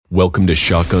Welcome to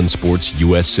Shotgun Sports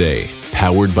USA,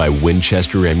 powered by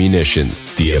Winchester Ammunition,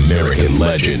 the American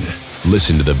legend.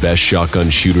 Listen to the best shotgun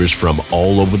shooters from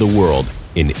all over the world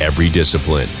in every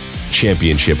discipline.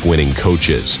 Championship-winning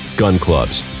coaches, gun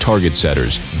clubs, target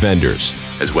setters, vendors,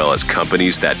 as well as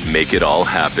companies that make it all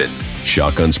happen.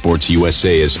 Shotgun Sports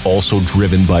USA is also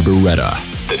driven by Beretta,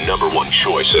 the #1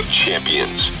 choice of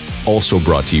champions. Also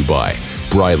brought to you by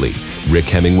Briley, Rick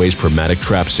Hemingway's Permatic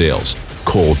Trap Sales,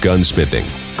 Cole Gunsmithing,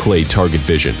 Clay Target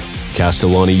Vision,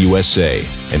 Castellani USA,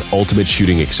 and Ultimate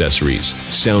Shooting Accessories,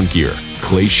 Sound Gear,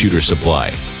 Clay Shooter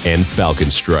Supply, and Falcon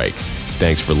Strike.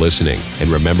 Thanks for listening, and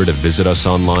remember to visit us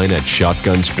online at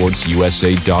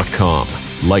shotgunsportsusa.com,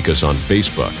 like us on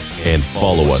Facebook, and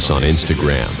follow us on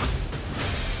Instagram.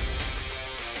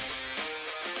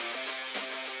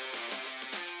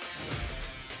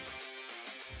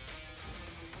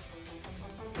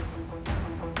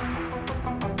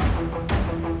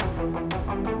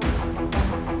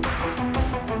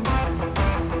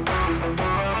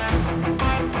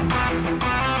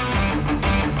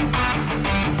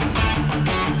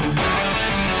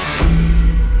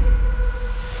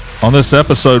 On this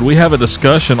episode, we have a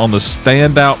discussion on the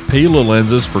standout Pilla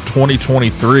lenses for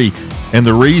 2023 and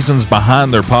the reasons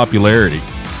behind their popularity.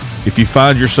 If you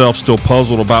find yourself still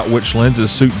puzzled about which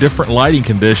lenses suit different lighting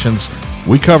conditions,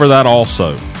 we cover that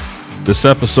also. This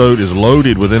episode is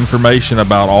loaded with information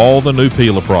about all the new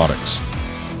Pilla products.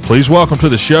 Please welcome to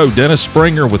the show Dennis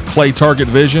Sprenger with Clay Target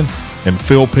Vision and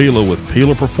Phil Pilla with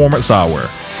Pilla Performance Eyewear.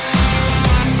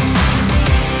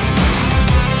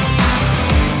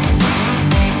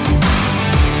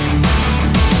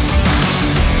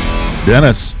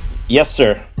 Dennis. Yes,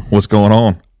 sir. What's going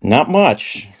on? Not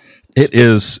much.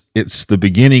 It's the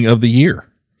beginning of the year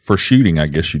for shooting, I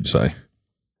guess you'd say.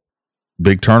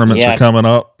 Big tournaments are coming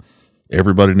up.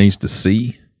 Everybody needs to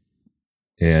see.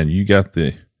 And you got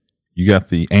the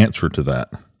answer to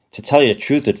that. To tell you the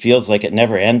truth, it feels like it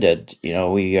never ended. You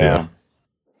know,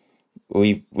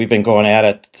 we've been going at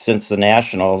it since the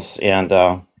Nationals, and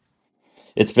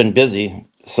it's been busy.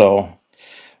 So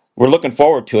we're looking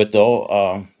forward to it,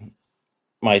 though.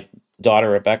 My daughter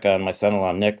Rebecca and my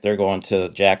son-in-law Nick, they're going to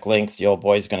Jack Link's. The old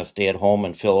boy's going to stay at home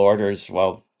and fill orders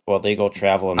while they go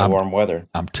travel in the warm weather.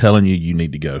 I'm telling you, you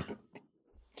need to go.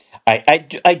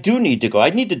 I do need to go.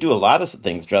 I need to do a lot of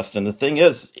things, Justin. The thing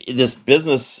is, this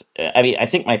business, I mean, I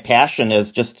think my passion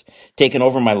has just taken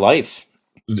over my life.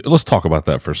 Let's talk about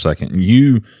that for a second.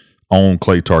 You own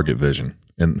Clay Target Vision.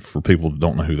 And for people who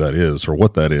don't know who that is or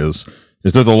what that is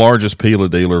they're the largest Pilla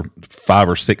dealer 5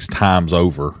 or 6 times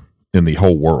over in the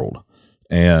whole world,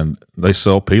 and they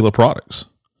sell Pilla products.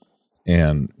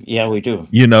 And yeah, we do.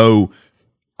 You know,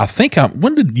 I think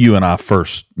when did you and I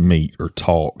first meet or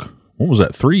talk? What was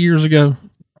that? 3 years ago?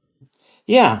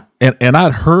 Yeah. And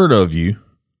I'd heard of you,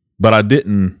 but I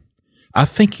didn't. I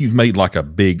think you've made like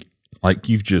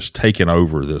you've just taken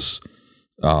over this,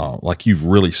 like you've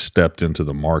really stepped into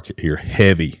the market here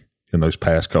heavy in those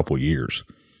past couple of years.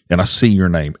 And I see your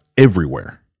name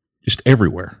everywhere, just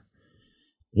everywhere.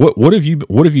 What have you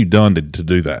done to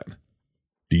do that?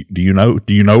 Do you know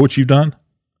what you've done?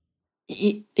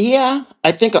 Yeah,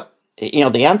 I think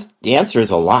the answer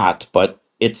is a lot, but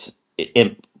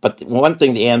but one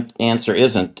thing the answer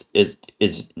isn't is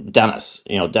Dennis.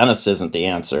 You know, Dennis isn't the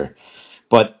answer,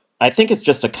 but I think it's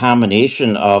just a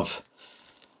combination of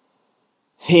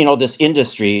this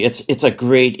industry. It's a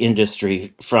great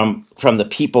industry from the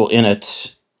people in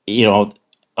it, and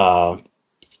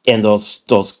those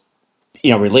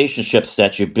relationships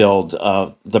that you build,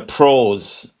 the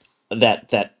pros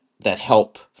that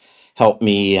help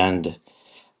me, and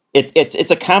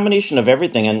it's a combination of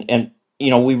everything, and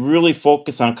we really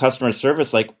focus on customer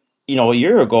service. Like a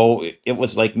year ago, it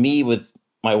was like me with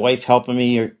my wife helping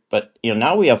me, but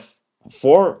now we have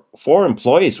four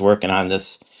employees working on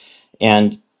this,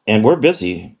 and we're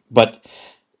busy. But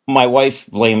my wife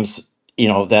blames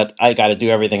that I got to do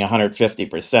everything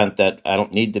 150%, that I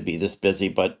don't need to be this busy,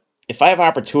 but if I have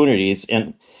opportunities,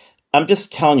 and I'm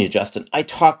just telling you, Justin, I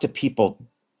talk to people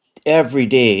every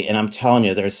day, and I'm telling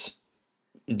you, there's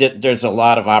a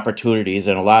lot of opportunities,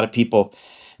 and a lot of people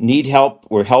need help.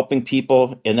 We're helping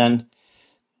people, and then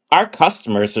our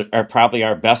customers are probably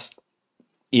our best.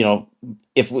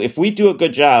 If we do a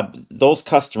good job, those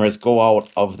customers go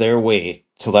out of their way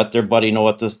to let their buddy know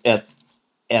at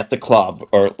the club,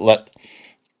 or let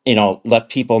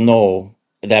people know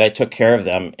that I took care of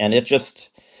them, and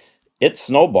it's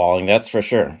snowballing, that's for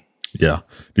sure. Yeah.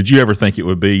 Did you ever think it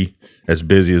would be as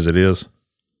busy as it is?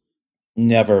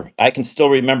 Never. I can still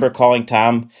remember calling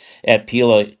Tom at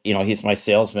Pilla. He's my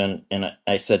salesman, and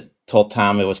I told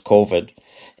Tom it was COVID,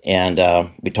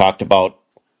 and we talked about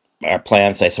our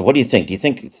plans. I said, "What do you think? Do you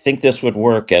think this would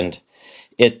work?" And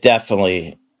it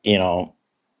definitely,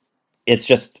 it's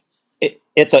just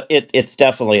it's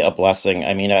definitely a blessing.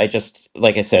 I mean, I just,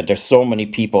 like I said, there's so many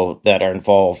people that are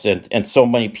involved, and so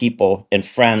many people and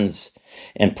friends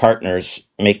and partners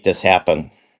make this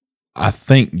happen. I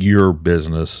think your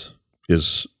business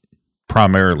is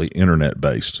primarily internet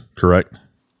based, correct?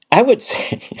 I would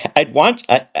say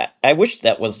I wish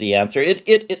that was the answer.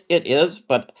 It is,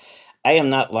 but I am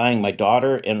not lying. My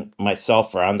daughter and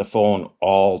myself are on the phone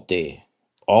all day,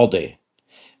 all day.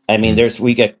 I mean,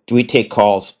 Mm, we take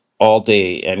calls all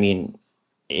day. I mean,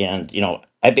 and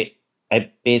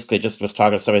I basically just was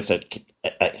talking to somebody, said,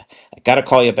 I got to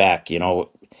call you back, but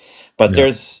yeah.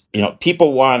 there's,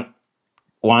 people want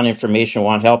information,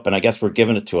 want help, and I guess we're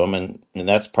giving it to them, and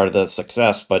that's part of the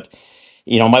success. But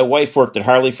my wife worked at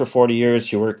Harley for 40 years.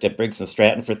 She worked at Briggs and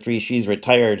Stratton for 3. She's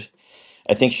retired.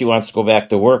 I think she wants to go back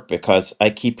to work because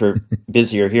I keep her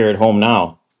busier here at home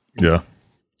now. Yeah.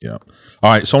 Yeah.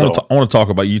 All right. So So, I want to talk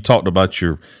about, you talked about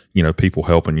your, people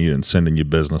helping you and sending you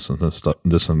business and this stuff,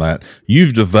 this and that.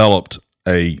 You've developed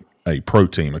a pro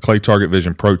team, a Clay Target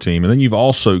Vision pro team. And then you've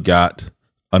also got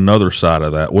another side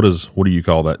of that. What do you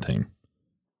call that team?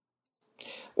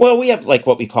 well, we have like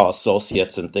what we call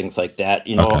associates and things like that.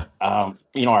 Okay.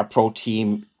 Our pro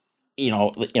team.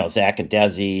 Zach and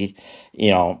Desi.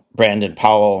 Brandon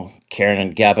Powell, Karen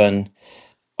and Gebben,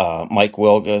 Mike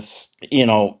Wilgus.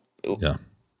 Yeah.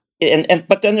 And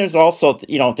but then there's also,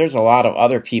 there's a lot of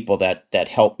other people that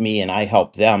help me and I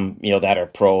help them, that are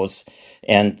pros,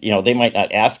 and they might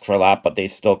not ask for a lot, but they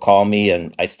still call me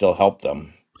and I still help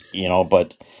them.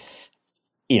 But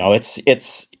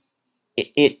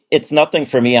it's nothing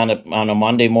for me on a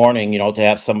Monday morning, to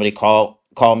have somebody call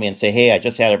me and say, "Hey, I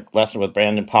just had a lesson with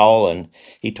Brandon Powell, and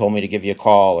he told me to give you a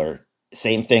call." Or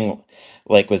same thing,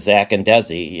 like with Zach and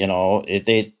Desi.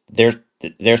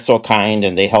 They're so kind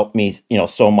and they help me,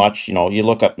 so much. You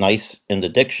look up "nice" in the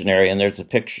dictionary, and there's a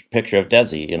picture of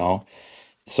Desi.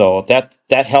 So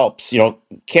that helps.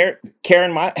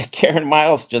 Karen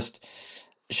Miles just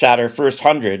shot her first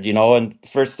 100, and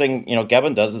first thing,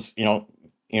 Gavin does is,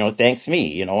 thanks me,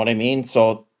 you know what I mean?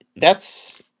 So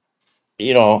that's,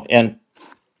 and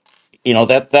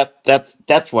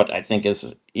that's what I think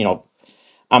is,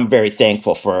 I'm very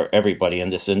thankful for everybody in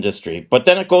this industry. But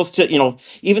then it goes to,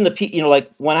 even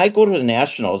like when I go to the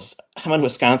Nationals, I'm in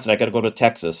Wisconsin, I got to go to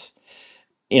Texas.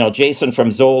 Jason from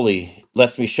Zoli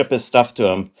lets me ship his stuff to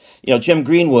him. Jim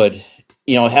Greenwood,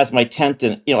 has my tent,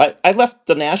 and I left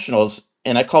the Nationals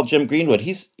and I called Jim Greenwood.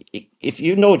 If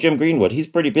you know Jim Greenwood, he's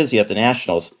pretty busy at the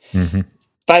Nationals. Mm-hmm.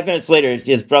 5 minutes later,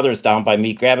 his brother's down by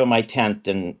me grabbing my tent,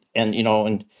 and you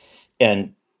know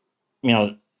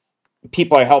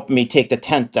people are helping me take the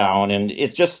tent down, and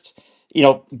it's just,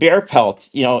 Bear Pelt,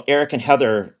 Eric and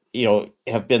Heather,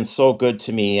 have been so good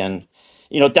to me, and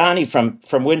Donnie from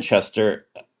Winchester.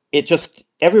 It just,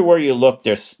 everywhere you look,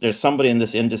 there's somebody in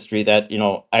this industry that,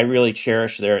 I really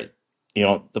cherish their,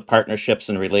 the partnerships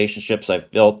and relationships I've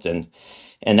built, and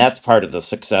that's part of the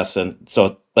success. And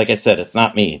so, like I said, it's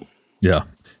not me. Yeah.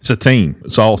 It's a team.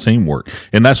 It's all teamwork.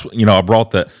 And that's, I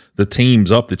brought the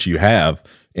teams up that you have,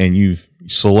 and you've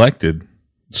selected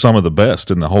some of the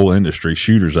best in the whole industry,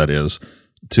 shooters that is,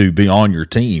 to be on your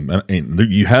team. And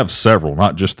you have several,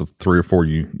 not just the 3 or 4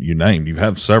 you named. You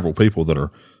have several people that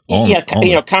are on it.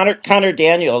 Connor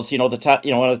Daniels, the top,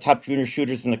 one of the top junior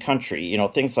shooters in the country,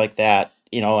 things like that,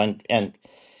 and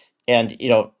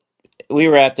we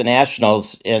were at the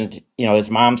Nationals, and his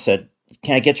mom said,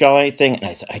 "Can I get y'all anything?" And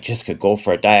I said, "I just could go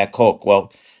for a Diet Coke."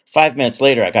 Well, 5 minutes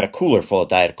later, I got a cooler full of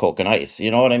Diet Coke and ice.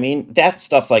 You know what I mean? That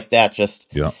stuff like that just,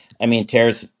 Yeah. I mean,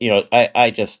 tears.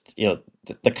 I just,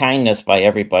 the kindness by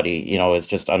everybody, is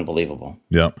just unbelievable.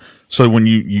 Yeah. So when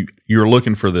you're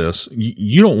looking for this,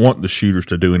 you don't want the shooters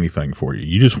to do anything for you.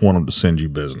 You just want them to send you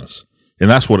business. And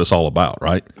that's what it's all about,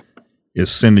 right? Is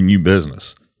sending you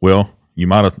business. Well, you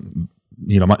might have,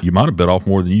 you might have bit off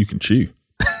more than you can chew.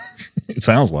 It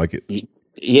sounds like it.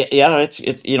 Yeah, it's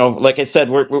like I said,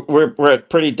 we're a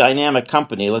pretty dynamic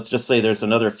company. Let's just say there's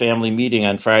another family meeting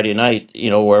on Friday night,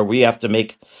 where we have to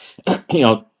make,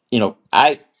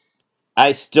 I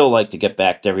still like to get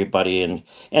back to everybody, and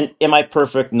am I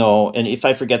perfect? No. And if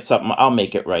I forget something, I'll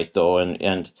make it right though.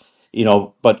 And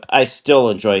but I still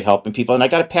enjoy helping people, and I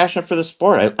got a passion for the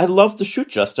sport. I love to shoot,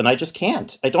 Justin. I just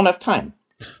can't. I don't have time.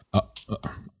 All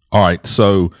right.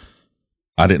 So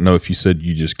I didn't know if you said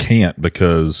you just can't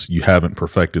because you haven't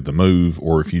perfected the move,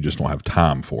 or if you just don't have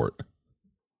time for it.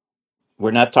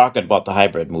 We're not talking about the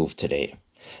hybrid move today.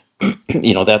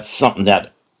 That's something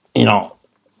that, you know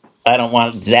I don't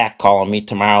want Zach calling me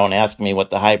tomorrow and asking me what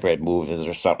the hybrid move is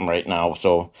or something right now.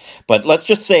 So, but let's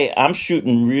just say I'm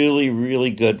shooting really,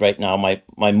 really good right now.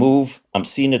 My move, I'm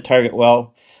seeing the target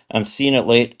well. I'm seeing it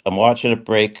late. I'm watching it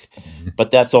break,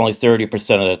 but that's only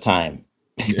 30% of the time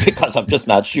because I'm just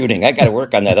not shooting. I got to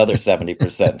work on that other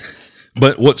 70%.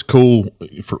 But what's cool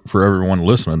for everyone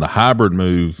listening, the hybrid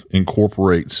move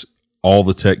incorporates all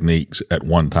the techniques at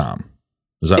one time.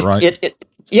 Is that right?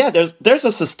 Yeah, there's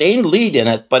a sustained lead in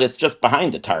it, but it's just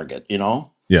behind the target, you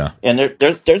know. Yeah. And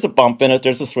there's a bump in it,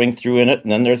 there's a swing through in it,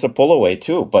 and then there's a pull away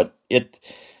too. But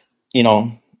you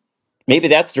know, maybe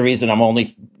that's the reason I'm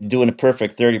only doing it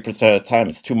perfect 30% of the time.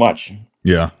 It's too much.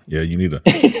 Yeah. Yeah. You need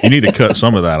to cut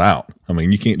some of that out. I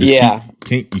mean, you can't just Yeah.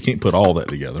 you can't put all that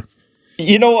together.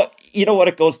 You know what? You know what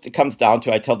it comes down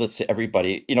to. I tell this to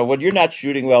everybody. You know, when you're not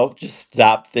shooting well, just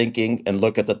stop thinking and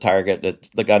look at the target.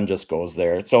 The gun just goes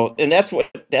there. So, and that's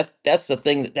the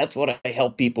thing. That's what I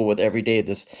help people with every day.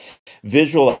 This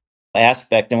visual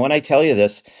aspect. And when I tell you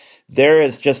this, there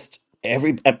is just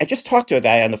I just talked to a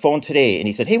guy on the phone today and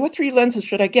he said, "Hey, what three lenses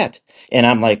should I get?" And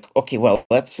I'm like, "Okay, well,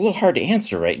 that's a little hard to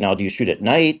answer right now. Do you shoot at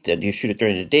night? Do you shoot it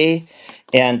during the day?"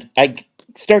 And I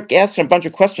start asking a bunch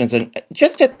of questions, and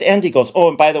just at the end he goes, "Oh,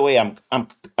 and by the way, I'm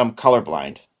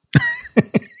colorblind."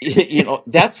 You know,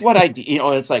 that's what I do. You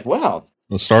know, it's like, well,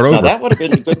 Let's start now over. that would have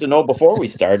been good to know before we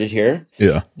started here.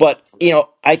 Yeah. But, you know,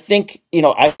 I think, you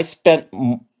know, I spent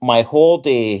my whole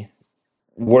day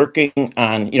working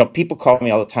on, you know, people call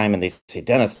me all the time and they say,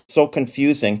 "Dennis, it's so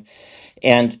confusing."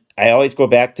 And I always go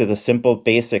back to the simple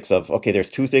basics of, okay, there's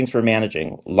two things we're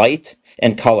managing, light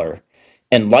and color.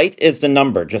 And light is the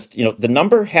number. Just, you know, the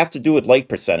number has to do with light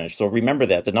percentage. So remember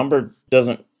that. The number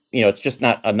doesn't, you know, it's just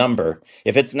not a number.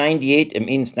 If it's 98, it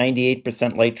means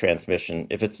 98% light transmission.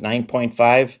 If it's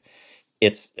 9.5,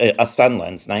 it's a sun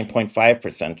lens,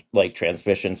 9.5% light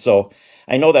transmission. So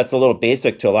I know that's a little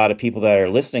basic to a lot of people that are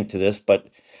listening to this, but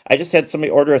I just had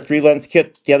somebody order a three lens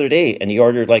kit the other day and he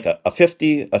ordered like a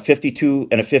 50, a 52,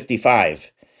 and a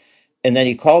 55. And then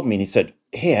he called me and he said,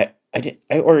 "Hey,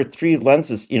 I ordered three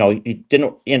lenses." You know, he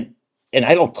didn't, and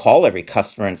I don't call every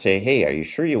customer and say, "Hey, are you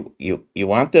sure you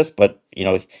want this?" But, you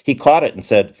know, he caught it and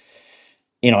said,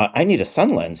 "You know, I need a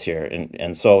sun lens here."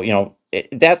 And so, you know,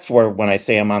 that's where when I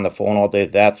say I'm on the phone all day,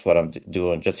 that's what I'm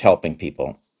doing, just helping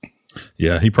people.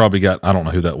 Yeah. He probably got, I don't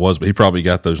know who that was, but he probably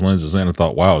got those lenses in and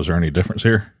thought, wow, is there any difference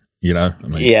here? You know, I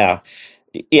mean, Yeah.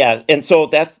 Yeah, and so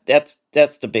that's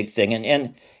the big thing,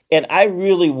 and I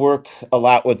really work a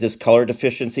lot with this color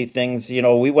deficiency things. You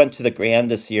know, we went to the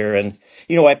Grand this year, and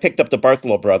you know, I picked up the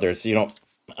Bartholomew brothers. You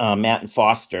know, Matt and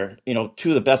Foster. You know, two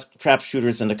of the best trap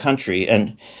shooters in the country,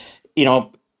 and you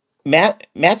know,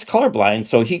 Matt's colorblind,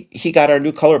 so he got our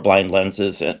new colorblind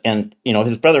lenses, and you know,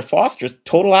 his brother Foster's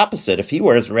total opposite. If he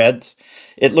wears reds,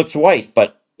 it looks white.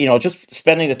 But you know, just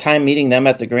spending the time meeting them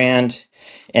at the Grand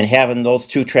and having those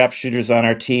two trap shooters on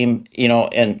our team, you know,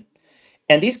 and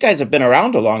these guys have been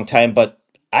around a long time, but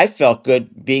I felt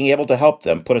good being able to help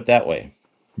them. Put it that way.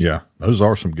 yeah, those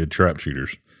are some good trap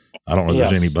shooters. I don't know if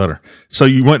there's any Yes. better. So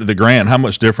you went to the Grand. How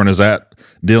much different is that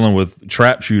dealing with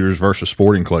trap shooters versus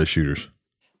sporting clay shooters?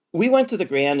 We went to the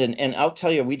Grand, and I'll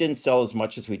tell you, we didn't sell as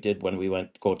much as we did when we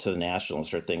went go to the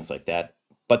Nationals or things like that.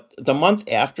 But the month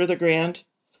after the Grand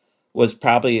was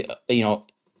probably, you know,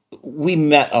 we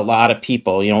met a lot of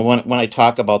people. You know, when I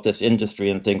talk about this industry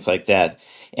and things like that,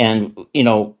 and you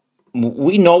know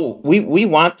we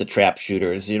want the trap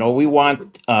shooters. You know, we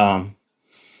want and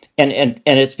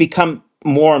it's become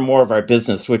more and more of our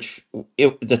business, which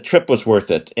the trip was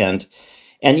worth it. And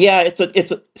yeah,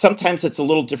 sometimes it's a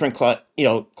little different, you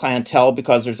know, clientele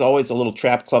because there's always a little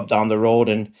trap club down the road.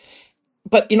 And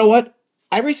but you know what?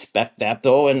 I respect that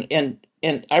though, and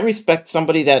I respect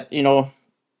somebody that, you know,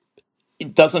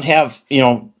 it doesn't have, you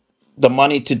know, the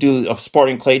money to do a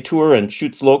sporting clay tour and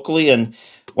shoots locally, and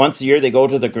once a year they go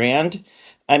to the Grand.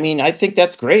 I mean, I think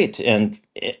that's great, and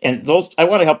those I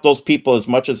want to help those people as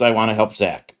much as I want to help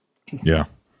Zach. Yeah.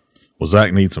 Well,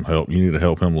 Zach needs some help. You need to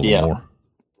help him a little Yeah. more,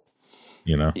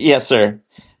 you know? Yes, sir.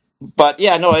 But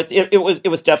yeah, no, it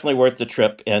was definitely worth the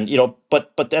trip, and you know,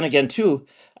 but then again too,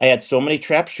 I had so many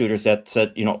trap shooters that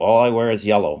said, you know, all I wear is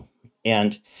yellow,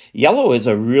 and yellow is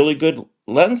a really good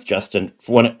lens, Justin,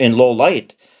 for when in low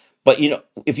light. But you know,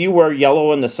 if you wear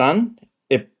yellow in the sun,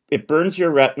 it burns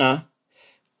your retina,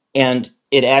 and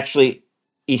it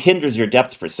hinders your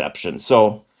depth perception.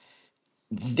 So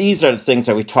these are the things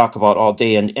that we talk about all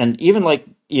day, and even like,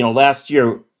 you know, last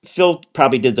year Phil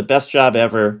probably did the best job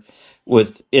ever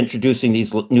with introducing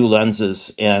these new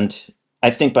lenses, and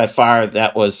I think by far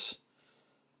that was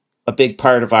a big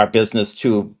part of our business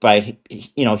too. By,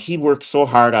 you know, he worked so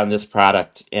hard on this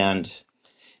product, and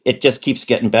it just keeps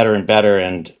getting better and better.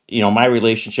 And my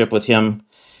relationship with him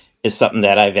is something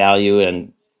that I value.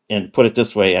 And put it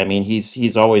this way, I mean,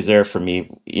 he's always there for me.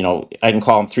 I can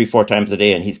call him 3-4 times a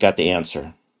day, and he's got the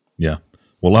answer. Yeah.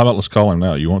 Well, how about let's call him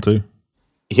now? You want to?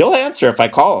 He'll answer if I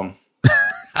call him.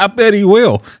 I bet he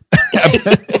will.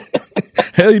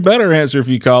 Hell, he better answer if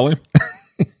you call him.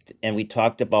 And we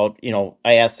talked about,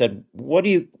 I said, what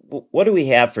do we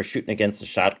have for shooting against the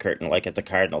shot curtain, like at the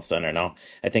Cardinal Center now?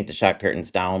 I think the shot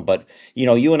curtain's down, but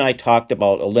you and I talked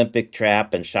about Olympic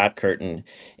trap and shot curtain,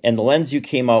 and the lens you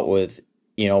came out with,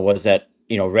 was that,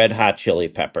 red hot chili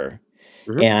pepper.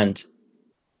 Mhm. And,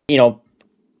 you know,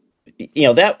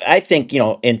 that I think,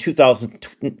 in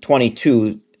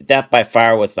 2022, that by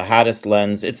far was the hottest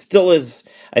lens. It still is,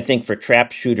 I think, for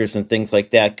trap shooters and things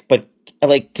like that. But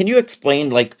like, can you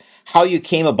explain like how you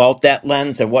came about that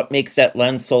lens and what makes that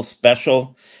lens so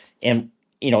special? And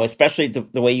especially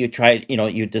the way you tried,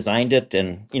 you designed it.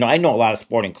 And I know a lot of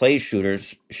sporting clay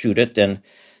shooters shoot it, and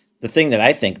the thing that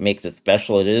I think makes it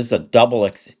special, it is a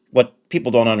what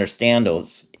people don't understand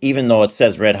is, even though it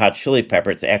says red hot chili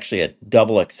pepper, it's actually a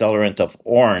double accelerant of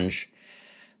orange.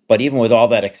 But even with all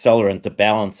that accelerant, the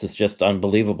balance is just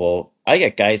unbelievable. I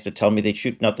get guys that tell me they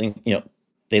shoot nothing,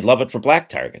 they love it for black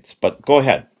targets. But go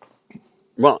ahead.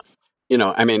 Well,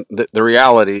 I mean, the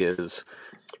reality is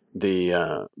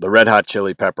the red hot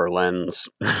chili pepper lens.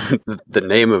 The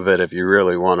name of it, if you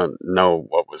really want to know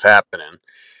what was happening,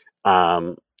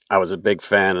 I was a big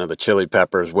fan of the chili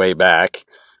peppers way back,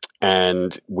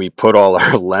 and we put all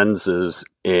our lenses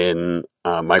in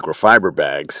microfiber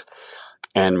bags.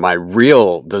 And my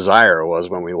real desire was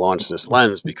when we launched this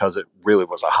lens, because it really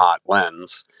was a hot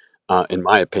lens, in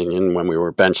my opinion, when we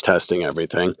were bench testing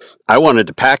everything, I wanted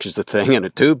to package the thing in a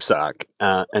tube sock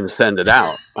and send it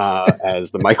out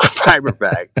as the microfiber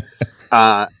bag.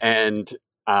 And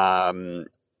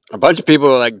a bunch of people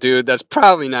were like, dude, that's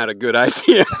probably not a good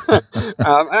idea. And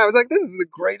I was like, this is the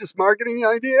greatest marketing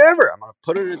idea ever. I'm going to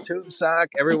put it in a tube sock.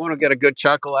 Everyone will get a good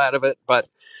chuckle out of it. But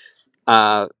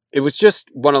it was just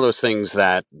one of those things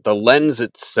that the lens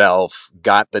itself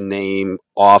got the name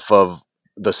off of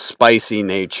the spicy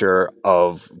nature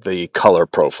of the color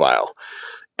profile.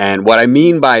 And what I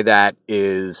mean by that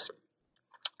is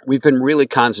we've been really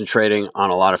concentrating on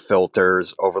a lot of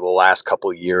filters over the last couple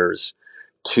of years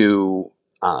to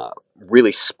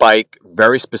really spike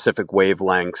very specific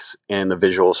wavelengths in the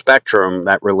visual spectrum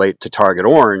that relate to target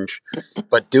orange,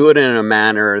 but do it in a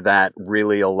manner that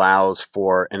really allows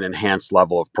for an enhanced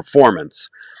level of performance.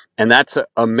 And that's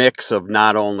a mix of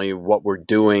not only what we're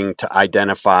doing to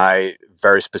identify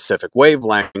very specific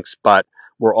wavelengths, but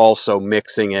we're also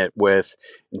mixing it with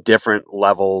different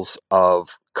levels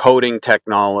of coding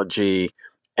technology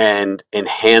and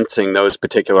enhancing those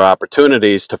particular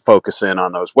opportunities to focus in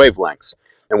on those wavelengths.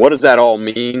 And what does that all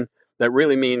mean? That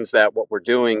really means that what we're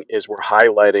doing is we're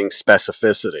highlighting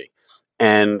specificity.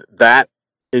 And that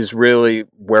is really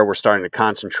where we're starting to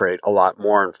concentrate a lot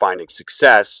more on finding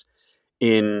success.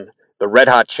 In the red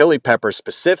hot chili pepper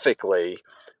specifically,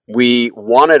 we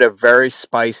wanted a very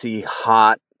spicy,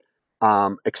 hot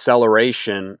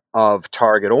acceleration of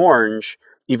target orange,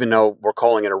 even though we're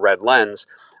calling it a red lens.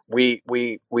 We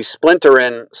splinter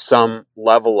in some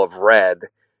level of red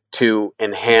to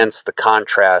enhance the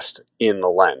contrast in the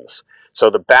lens. So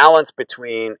the balance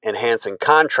between enhancing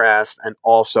contrast and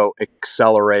also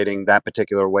accelerating that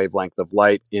particular wavelength of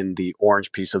light in the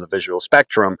orange piece of the visual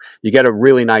spectrum, you get a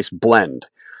really nice blend.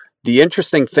 The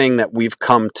interesting thing that we've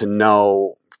come to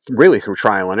know really through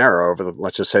trial and error over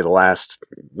let's just say the last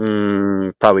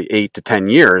probably 8 to 10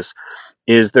 years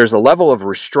is there's a level of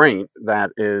restraint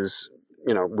that is,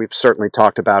 we've certainly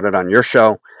talked about it on your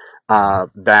show,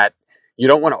 that you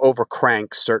don't want to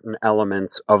overcrank certain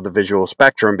elements of the visual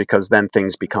spectrum because then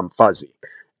things become fuzzy.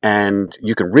 And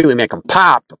you can really make them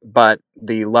pop, but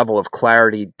the level of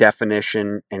clarity,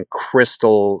 definition, and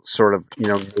crystal sort of,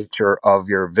 nature of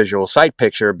your visual sight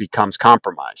picture becomes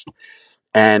compromised.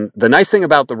 And the nice thing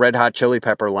about the red hot chili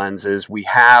pepper lens is we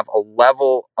have a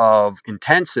level of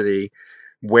intensity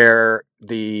where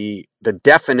the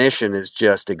definition is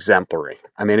just exemplary.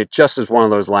 I mean, it just is one of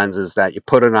those lenses that you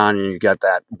put it on and you get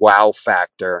that wow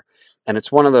factor. And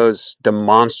it's one of those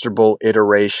demonstrable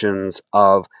iterations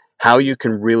of how you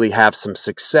can really have some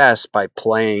success by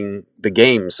playing the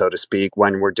game, so to speak,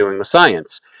 when we're doing the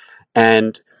science.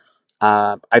 And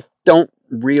I don't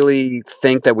really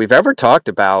think that we've ever talked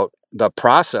about the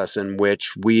process in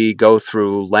which we go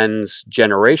through lens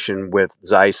generation with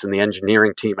Zeiss and the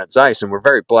engineering team at Zeiss. And we're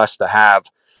very blessed to have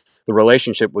the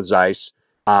relationship with Zeiss,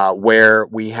 where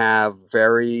we have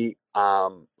very,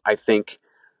 I think,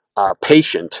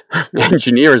 patient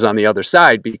engineers on the other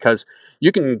side, because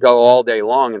you can go all day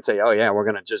long and say, oh yeah, we're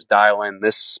going to just dial in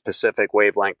this specific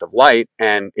wavelength of light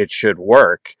and it should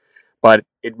work. But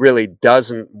it really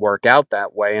doesn't work out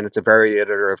that way. And it's a very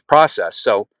iterative process.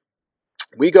 So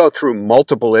we go through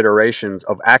multiple iterations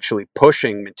of actually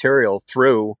pushing material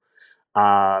through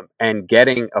and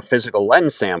getting a physical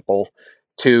lens sample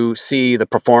to see the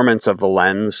performance of the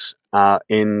lens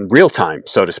in real time,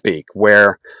 so to speak,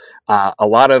 where a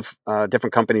lot of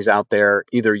different companies out there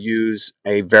either use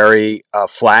a very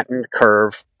flattened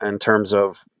curve in terms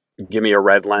of give me a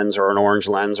red lens or an orange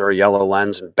lens or a yellow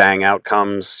lens and bang out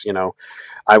comes,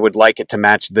 I would like it to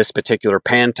match this particular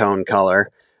Pantone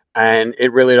color, and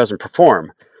it really doesn't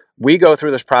perform. We go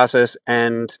through this process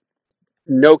and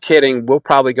no kidding, we'll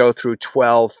probably go through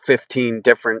 12, 15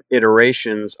 different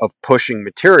iterations of pushing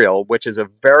material, which is a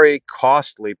very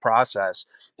costly process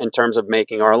in terms of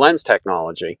making our lens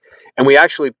technology. And we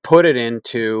actually put it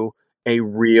into a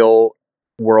real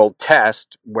world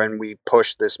test when we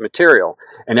push this material.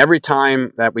 And every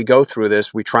time that we go through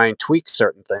this, we try and tweak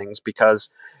certain things because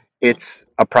it's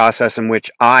a process in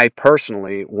which I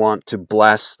personally want to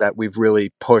bless that we've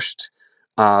really pushed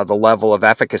the level of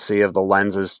efficacy of the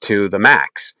lenses to the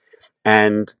max.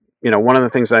 And, one of the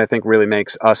things that I think really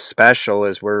makes us special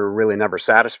is we're really never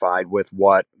satisfied with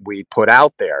what we put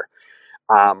out there.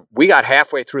 We got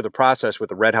halfway through the process with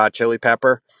the red hot chili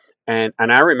pepper. And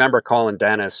I remember calling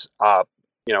Dennis up,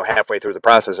 halfway through the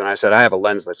process. And I said, I have a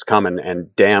lens that's coming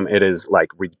and damn, it is like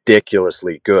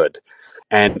ridiculously good.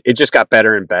 And it just got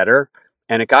better and better.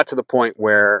 And it got to the point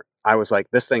where I was like,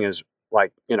 this thing is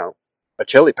like, a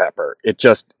chili pepper. It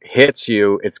just hits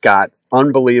you. It's got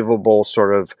unbelievable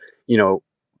sort of,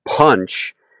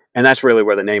 punch. And that's really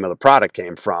where the name of the product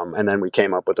came from. And then we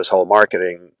came up with this whole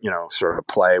marketing, sort of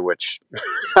play, which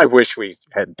I wish we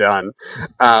had done.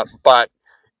 But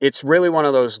it's really one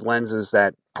of those lenses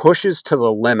that pushes to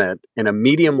the limit in a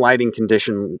medium lighting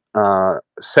condition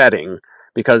setting,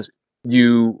 because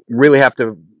you really have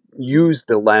to use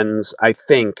the lens, I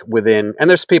think, within, and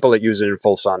there's people that use it in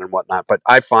full sun and whatnot, but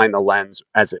I find the lens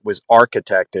as it was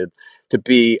architected to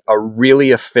be a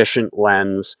really efficient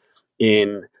lens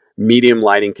in medium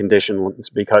lighting conditions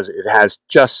because it has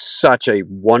just such a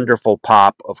wonderful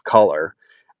pop of color,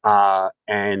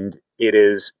 and it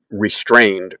is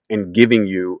restrained in giving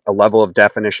you a level of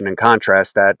definition and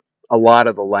contrast that a lot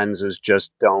of the lenses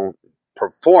just don't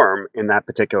perform in that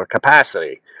particular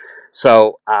capacity.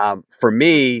 So for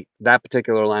me, that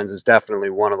particular lens is definitely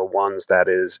one of the ones that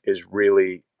is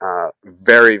really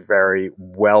very, very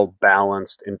well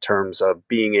balanced in terms of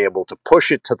being able to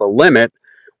push it to the limit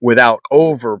without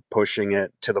over pushing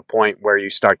it to the point where you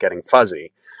start getting fuzzy.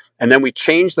 And then we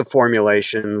change the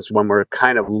formulations when we're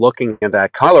kind of looking at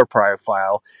that color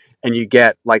profile, and you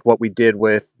get like what we did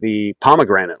with the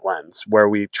pomegranate lens, where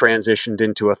we transitioned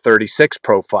into a 36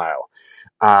 profile.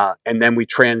 And then we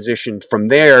transitioned from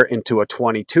there into a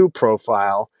 22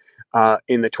 profile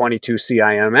in the 22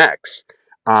 CIMX.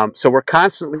 So we're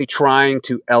constantly trying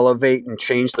to elevate and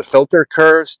change the filter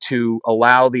curves to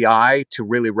allow the eye to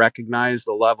really recognize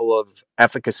the level of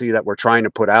efficacy that we're trying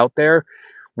to put out there,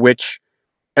 which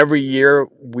every year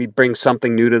we bring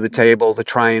something new to the table to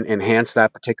try and enhance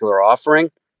that particular offering.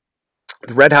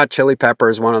 The red hot chili pepper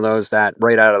is one of those that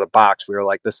right out of the box, we were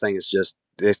like, this thing is just,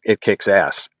 it kicks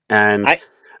ass. And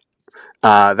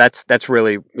that's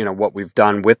really, what we've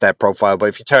done with that profile. But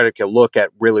if you try to look at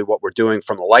really what we're doing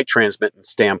from the light transmitting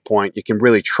standpoint, you can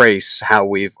really trace how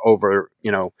we've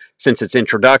since its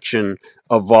introduction,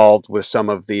 evolved with some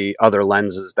of the other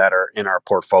lenses that are in our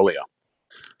portfolio.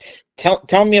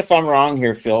 Tell me if I'm wrong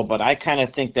here, Phil, but I kind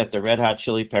of think that the red hot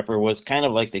chili pepper was kind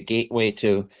of like the gateway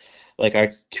to like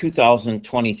our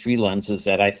 2023 lenses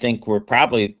that I think were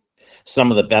probably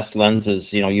some of the best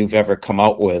lenses, you've ever come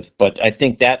out with. But I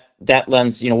think that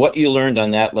lens, what you learned on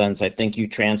that lens, I think you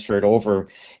transferred over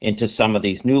into some of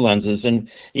these new lenses. And,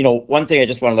 one thing I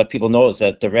just want to let people know is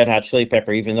that the red hot chili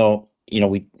pepper, even though,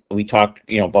 we talked,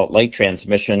 about light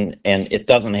transmission, and it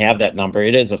doesn't have that number.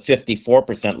 It is a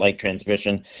 54% light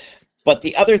transmission. But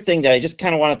the other thing that I just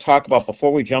kind of want to talk about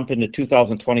before we jump into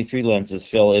 2023 lenses,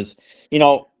 Phil, is,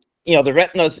 the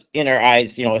retinas in our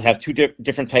eyes, have two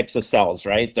different types of cells,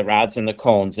 right? The rods and the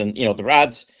cones. And, the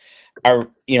rods are,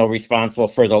 responsible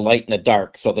for the light and the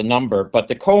dark, so the number. But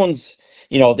the cones,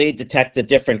 they detect the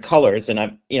different colors.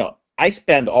 And I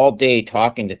spend all day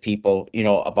talking to people,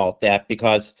 about that,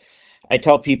 because I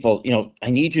tell people, I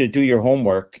need you to do your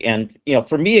homework. And,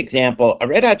 for me, example, a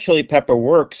red hot chili pepper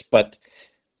works, but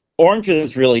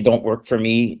oranges really don't work for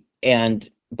me.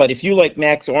 But if you like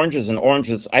Max oranges and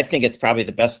oranges, I think it's probably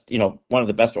the best, one of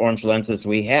the best orange lenses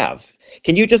we have.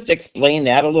 Can you just explain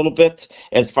that a little bit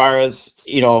as far as,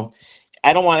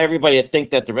 I don't want everybody to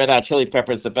think that the Red Hot Chili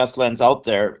Pepper is the best lens out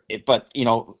there, but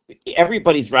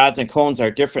everybody's rods and cones are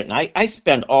different. And I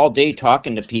spend all day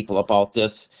talking to people about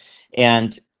this,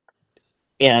 and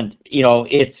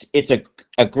it's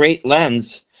a great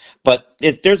lens, but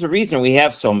there's a reason we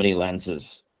have so many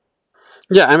lenses.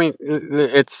 Yeah, I mean,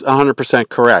 it's 100%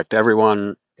 correct.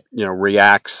 Everyone,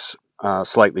 reacts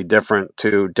slightly different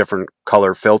to different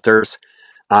color filters.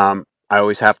 I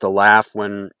always have to laugh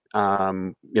when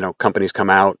companies come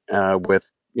out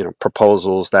with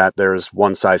proposals that there's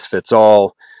one size fits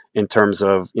all in terms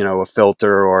of a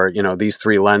filter, or these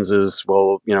three lenses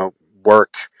will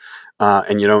work,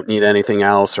 and you don't need anything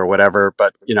else or whatever.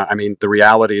 But I mean, the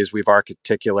reality is we've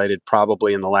articulated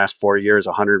probably in the last 4 years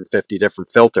 150 different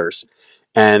filters,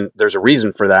 and there's a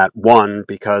reason for that. One,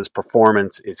 because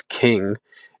performance is king,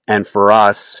 and for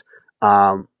us,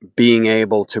 being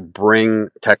able to bring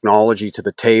technology to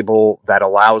the table that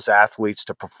allows athletes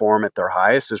to perform at their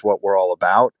highest is what we're all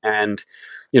about. And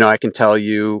I can tell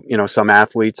you, some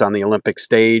athletes on the Olympic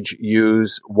stage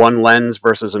use one lens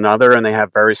versus another, and they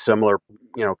have very similar,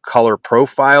 color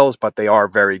profiles, but they are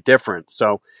very different.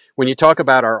 So when you talk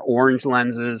about our orange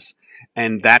lenses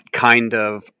and that kind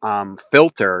of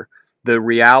filter, the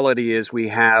reality is we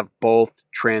have both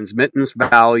transmittance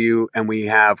value and we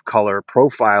have color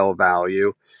profile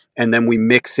value. And then we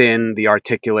mix in the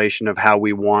articulation of how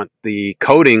we want the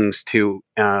coatings to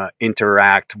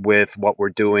interact with what we're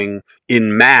doing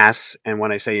in mass. And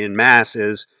when I say in mass,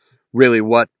 is really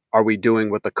what are we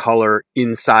doing with the color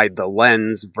inside the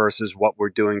lens versus what we're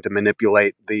doing to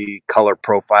manipulate the color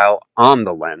profile on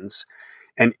the lens.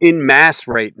 And in mass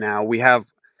right now, we have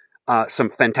some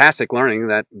fantastic learning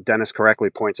that Dennis correctly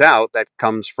points out that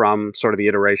comes from sort of the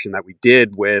iteration that we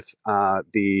did with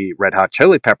the Red Hot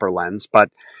Chili Pepper lens. But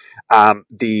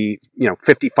the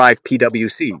 55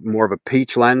 PWC, more of a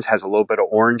peach lens, has a little bit of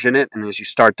orange in it, and as you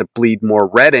start to bleed more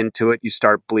red into it, you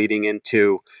start bleeding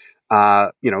into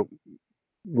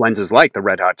lenses like the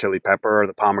Red Hot Chili Pepper or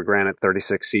the Pomegranate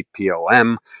 36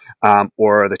 CPOM,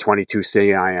 or the 22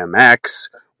 CIMX,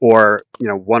 or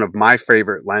one of my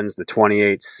favorite lens, the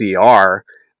 28 CR.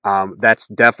 That's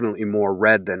definitely more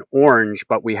red than orange,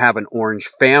 but we have an orange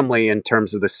family in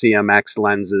terms of the CMX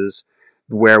lenses,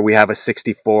 where we have a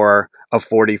 64, a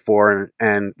 44,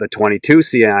 and the 22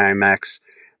 CIMX.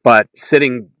 But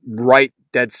sitting right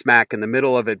dead smack in the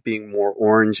middle of it being more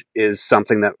orange is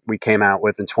something that we came out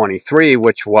with in 23,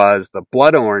 which was the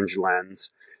blood orange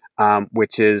lens,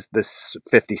 which is this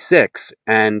 56.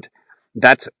 And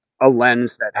that's a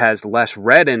lens that has less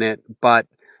red in it, but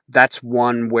that's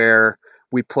one where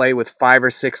we play with 5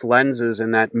 or 6 lenses in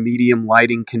that medium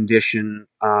lighting condition,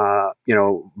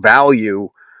 value.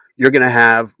 You're going to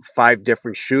have 5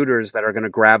 different shooters that are going to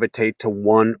gravitate to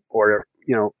one or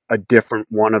a different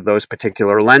one of those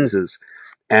particular lenses.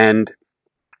 And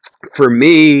for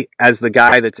me, as the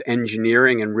guy that's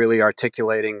engineering and really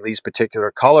articulating these particular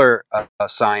color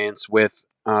science with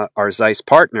our Zeiss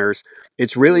partners,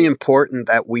 it's really important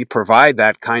that we provide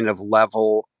that kind of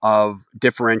level of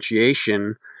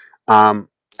differentiation,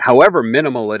 however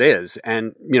minimal it is.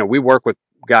 And, we work with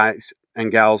guys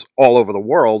and gals all over the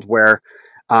world where,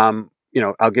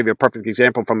 I'll give you a perfect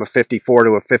example from a 54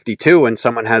 to a 52, and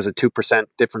someone has a 2%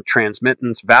 different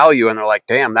transmittance value, and they're like,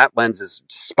 damn, that lens is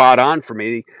spot on for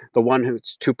me. The one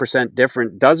who's 2%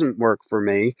 different doesn't work for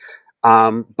me.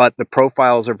 But the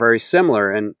profiles are very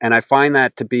similar. And I find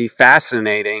that to be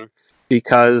fascinating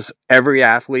because every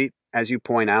athlete, as you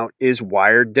point out, is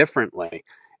wired differently.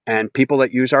 And people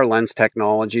that use our lens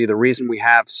technology, the reason we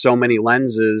have so many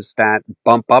lenses that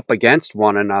bump up against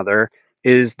one another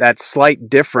is that slight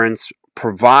difference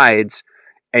provides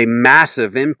a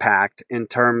massive impact in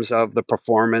terms of the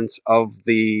performance of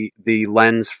the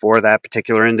lens for that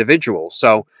particular individual.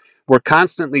 So we're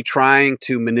constantly trying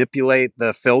to manipulate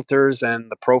the filters and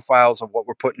the profiles of what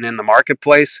we're putting in the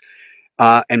marketplace,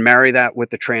 and marry that with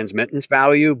the transmittance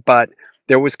value. But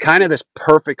there was kind of this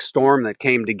perfect storm that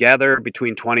came together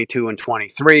between 22 and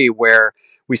 23, where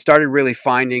we started really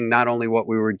finding not only what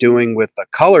we were doing with the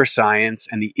color science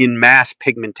and the in-mass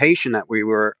pigmentation that we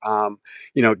were,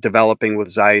 developing with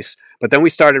Zeiss, but then we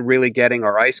started really getting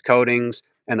our ice coatings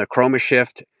and the chroma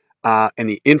shift and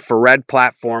the infrared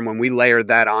platform. When we layered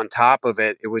that on top of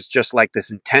it, it was just like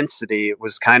this intensity. It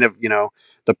was kind of,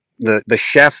 the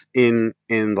chef in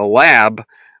the lab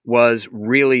was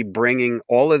really bringing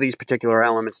all of these particular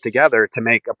elements together to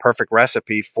make a perfect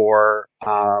recipe for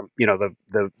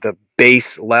the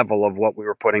base level of what we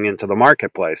were putting into the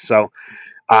marketplace. So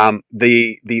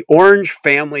The orange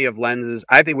family of lenses,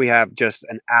 I think we have just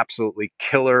an absolutely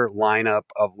killer lineup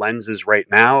of lenses right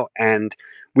now, and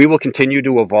we will continue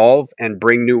to evolve and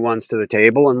bring new ones to the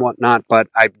table and whatnot. But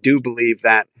I do believe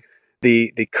that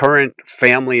the current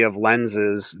family of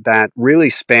lenses that really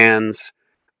spans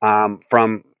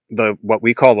from the what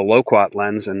we call the loquat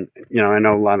lens, and I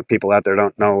know a lot of people out there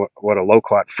don't know what a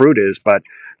loquat fruit is, but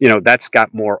that's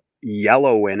got more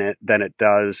yellow in it than it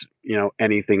does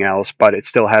anything else, but it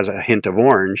still has a hint of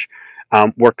orange.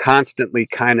 We're constantly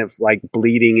kind of like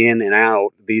bleeding in and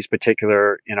out these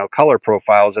particular color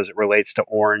profiles as it relates to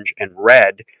orange and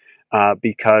red,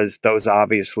 because those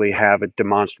obviously have a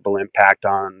demonstrable impact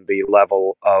on the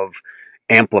level of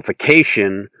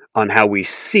amplification on how we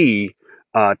see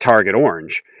target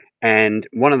orange. And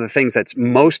one of the things that's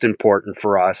most important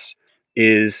for us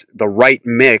is the right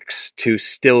mix to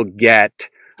still get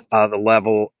the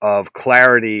level of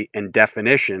clarity and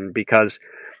definition, because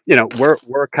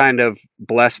we're kind of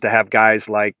blessed to have guys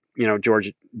like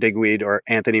George Digweed or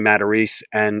Anthony Matarese,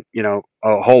 and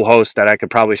a whole host that I could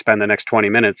probably spend the next 20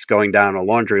 minutes going down a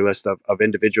laundry list of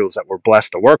individuals that we're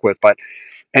blessed to work with. But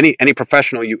any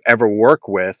professional you ever work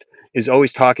with is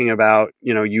always talking about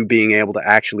you being able to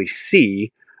actually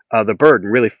see the bird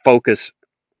and really focus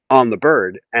on the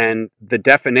bird. And the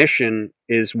definition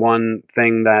is one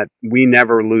thing that we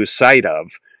never lose sight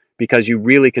of, because you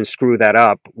really can screw that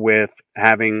up with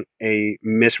having a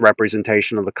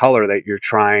misrepresentation of the color that you're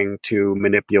trying to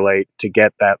manipulate to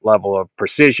get that level of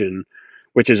precision,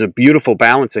 which is a beautiful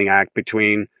balancing act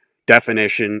between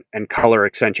definition and color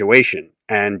accentuation.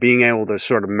 And being able to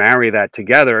sort of marry that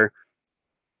together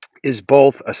is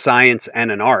both a science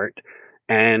and an art.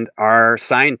 And our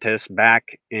scientists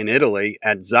back in Italy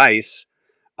at Zeiss,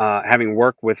 having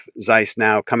worked with Zeiss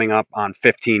now coming up on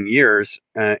 15 years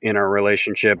in our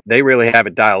relationship, they really have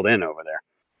it dialed in over there.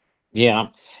 Yeah.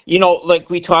 Like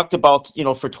we talked about,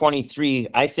 for 23,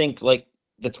 I think like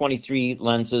the 23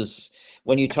 lenses,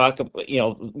 when you talk about,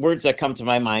 words that come to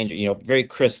my mind, very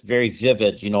crisp, very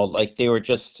vivid, like they were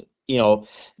just,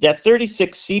 that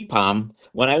 36 CPOM,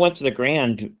 when I went to the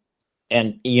Grand,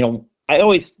 and I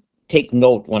always take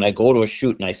note when I go to a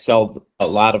shoot and I sell a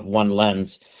lot of one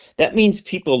lens. That means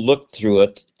people looked through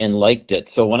it and liked it.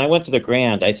 So when I went to the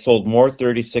Grand, I sold more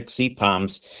 36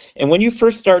 CPOMs. And when you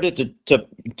first started to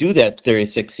do that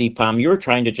 36 CPOM, you were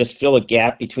trying to just fill a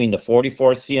gap between the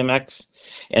 44 CMX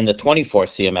and the 24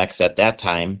 CMX at that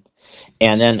time.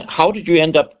 And then how did you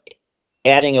end up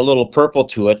adding a little purple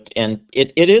to it? And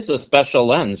it is a special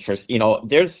lens for,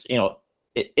 there's,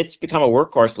 it's become a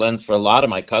workhorse lens for a lot of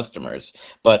my customers.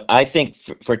 But I think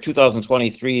for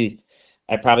 2023,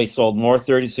 I probably sold more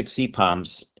 36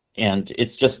 CPOMs. And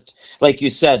it's just like you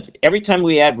said, every time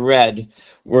we add red,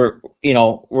 we're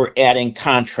adding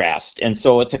contrast. And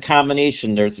so it's a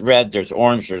combination. There's red, there's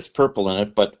orange, there's purple in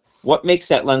it. But what makes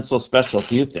that lens so special,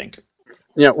 do you think?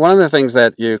 One of the things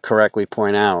that you correctly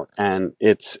point out, and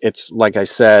it's like I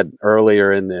said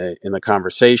earlier in the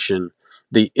conversation,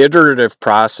 the iterative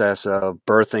process of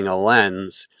birthing a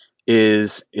lens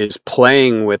is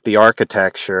playing with the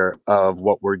architecture of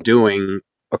what we're doing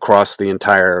across the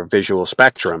entire visual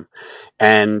spectrum.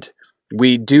 And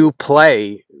we do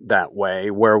play that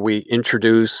way, where we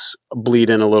introduce, bleed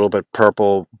in a little bit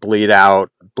purple, bleed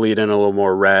out, bleed in a little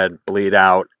more red, bleed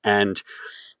out. And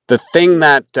the thing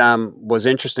that was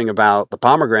interesting about the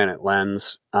pomegranate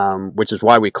lens, which is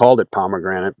why we called it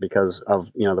pomegranate, because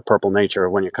of the purple nature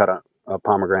of when you cut a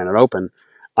pomegranate open,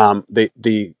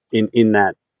 in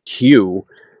that hue,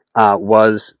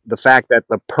 was the fact that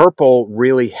the purple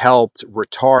really helped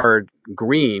retard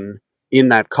green in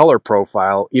that color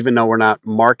profile, even though we're not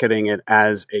marketing it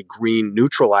as a green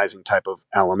neutralizing type of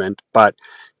element. But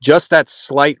just that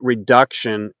slight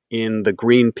reduction in the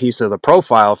green piece of the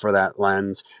profile for that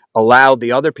lens allowed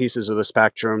the other pieces of the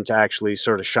spectrum to actually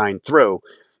sort of shine through.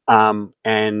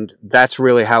 And that's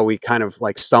really how we kind of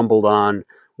like stumbled on,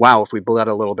 wow, if we bled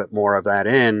a little bit more of that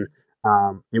in,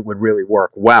 it would really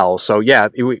work well. So yeah,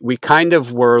 we kind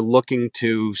of were looking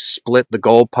to split the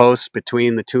goalposts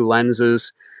between the two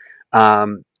lenses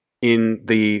um, in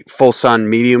the full sun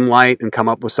medium light and come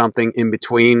up with something in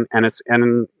between. And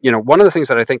one of the things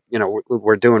that I think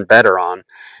we're doing better on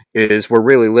is we're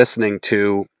really listening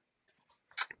to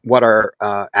what our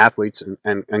athletes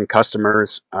and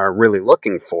customers are really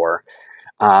looking for,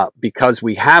 because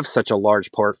we have such a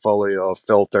large portfolio of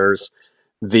filters.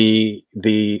 The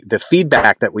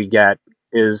feedback that we get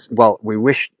is, well, we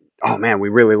wish, oh man, we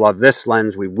really love this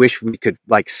lens. We wish we could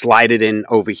like slide it in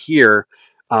over here,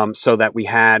 so that we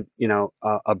had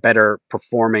a better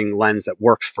performing lens that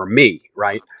works for me,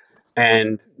 right?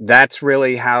 And that's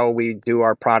really how we do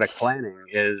our product planning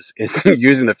is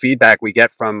using the feedback we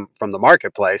get from the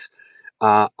marketplace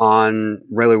on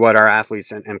really what our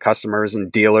athletes and customers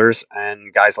and dealers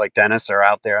and guys like Dennis are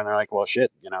out there, and they're like, well,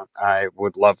 shit, I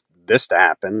would love this to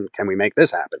happen. Can we make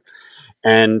this happen?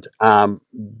 And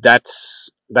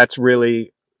that's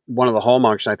really one of the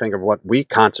hallmarks, I think, of what we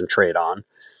concentrate on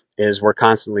is we're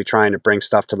constantly trying to bring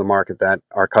stuff to the market that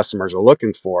our customers are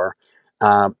looking for.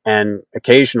 And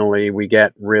occasionally we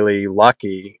get really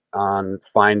lucky on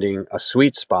finding a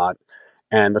sweet spot.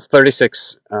 And the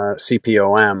 36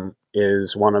 CPOM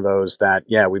is one of those that,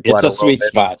 yeah, we It's bled a a little sweet bit.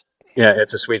 spot. Yeah,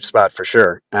 it's a sweet spot for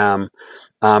sure.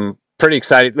 Pretty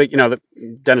excited.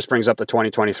 Dennis brings up the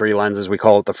 2023 lenses. We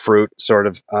call it the fruit sort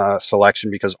of selection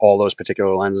because all those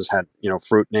particular lenses had,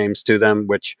 fruit names to them,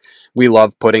 which we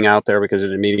love putting out there because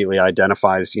it immediately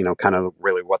identifies, kind of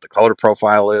really what the color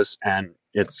profile is. And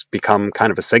it's become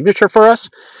kind of a signature for us.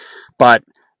 But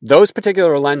those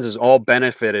particular lenses all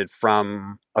benefited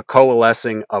from a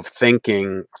coalescing of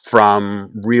thinking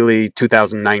from really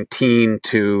 2019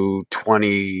 to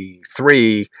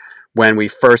 23 when we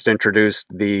first introduced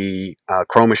the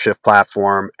ChromaShift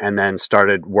platform and then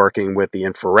started working with the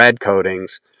infrared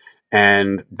coatings.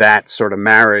 And that sort of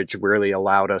marriage really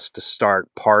allowed us to start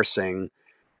parsing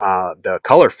the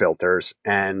color filters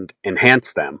and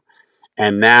enhance them.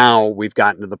 And now we've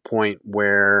gotten to the point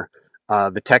where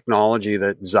the technology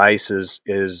that Zeiss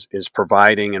is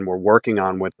providing and we're working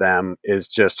on with them is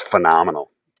just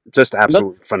phenomenal, just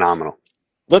absolutely Let's phenomenal.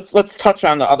 let's touch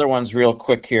on the other ones real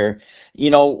quick here.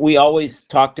 We always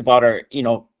talked about our,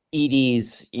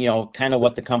 EDs, kind of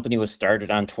what the company was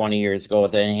started on 20 years ago,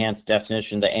 the enhanced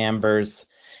definition, the ambers.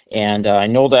 And I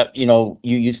know that, you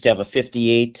used to have a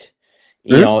 58,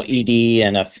 Mm-hmm. ED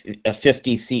and a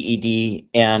 50 CED.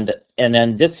 And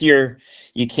then this year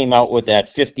you came out with that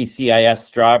 50 CIS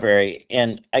strawberry.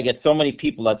 And I get so many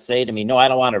people that say to me, no, I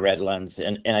don't want a red lens.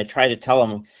 And I try to tell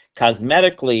them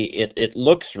cosmetically it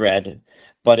looks red,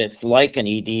 but it's like an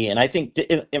ED. And I think,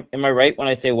 am I right when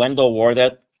I say Wendell wore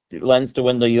that lens to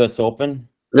win the US Open?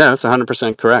 Yeah, that's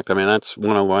 100% correct. I mean, that's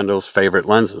one of Wendell's favorite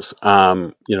lenses.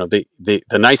 The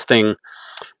nice thing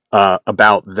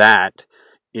about that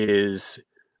is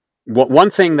one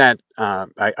thing that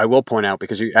I will point out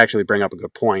because you actually bring up a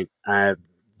good point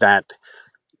that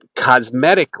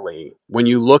cosmetically, when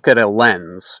you look at a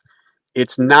lens,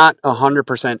 it's not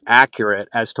 100% accurate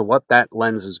as to what that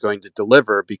lens is going to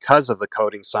deliver because of the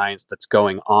coating science that's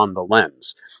going on the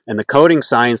lens. And the coating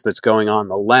science that's going on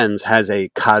the lens has a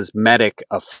cosmetic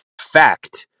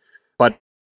effect, but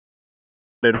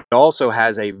it also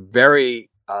has a very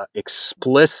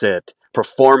explicit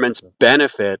performance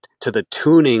benefit to the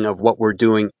tuning of what we're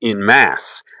doing in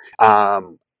mass.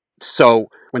 Um, so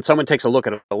when someone takes a look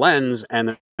at a lens and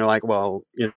they're like, well,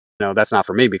 that's not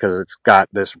for me because it's got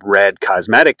this red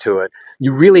cosmetic to it.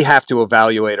 You really have to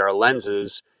evaluate our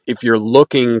lenses if you're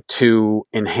looking to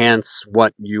enhance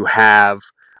what you have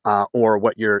or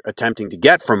what you're attempting to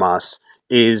get from us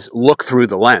is look through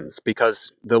the lens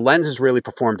because the lenses really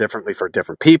perform differently for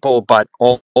different people, but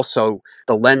also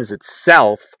the lens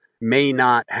itself may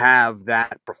not have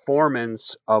that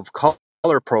performance of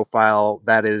color profile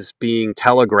that is being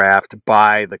telegraphed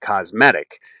by the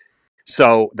cosmetic.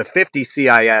 So the 50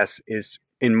 CIS is,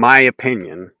 in my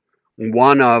opinion,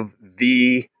 one of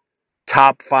the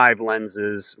top 5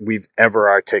 lenses we've ever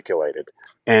articulated.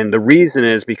 And the reason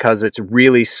is because it's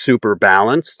really super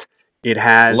balanced. It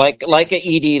has Like a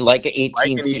ED, like a like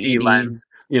 18 an ED CED. lens.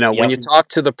 When you Yep. talk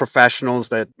to the professionals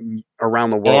that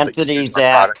around the world that Anthony, use our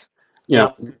product, Zach.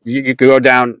 Yep. you could go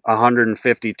down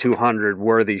 150, 200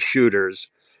 worthy shooters,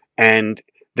 and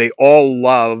they all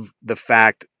love the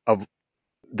fact of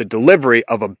the delivery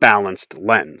of a balanced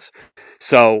lens.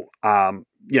 So,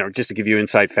 just to give you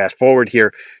insight, fast forward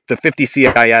here, the 50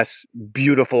 CIS,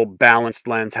 beautiful balanced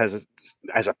lens has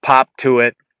a pop to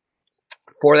it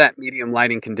for that medium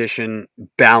lighting condition,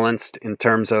 balanced in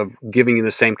terms of giving you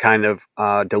the same kind of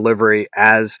delivery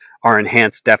as our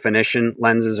enhanced definition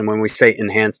lenses. And when we say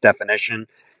enhanced definition,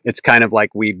 it's kind of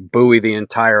like we buoy the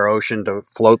entire ocean to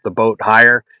float the boat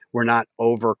higher. We're not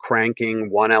over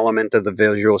cranking one element of the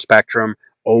visual spectrum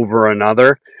over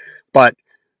another. But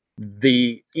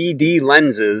the ED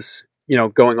lenses,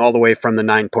 going all the way from the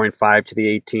 9.5 to the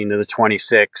 18 to the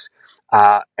 26,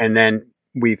 and then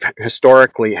we've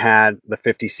historically had the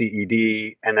 50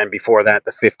 CED, and then before that,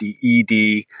 the 50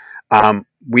 ED.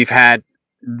 We've had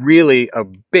really a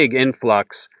big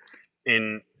influx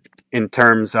in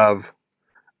terms of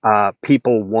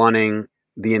people wanting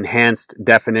the enhanced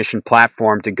definition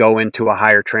platform to go into a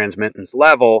higher transmittance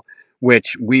level,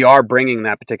 which we are bringing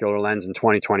that particular lens in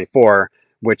 2024.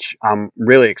 which I'm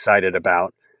really excited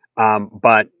about.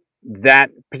 But that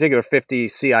particular 50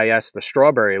 CIS, the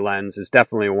strawberry lens, is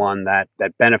definitely one that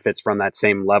benefits from that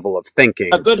same level of A thinking.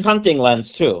 good hunting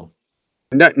lens too.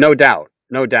 No doubt,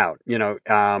 no doubt.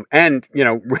 And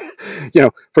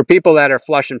for people that are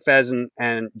flushing pheasant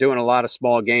and doing a lot of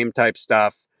small game type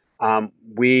stuff,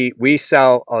 we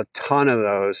sell a ton of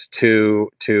those to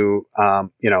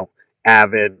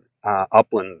avid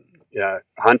upland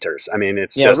hunters. I mean,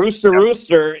 it's Yeah, just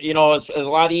rooster, it's a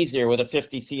lot easier with a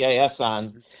 50 CIS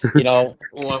on,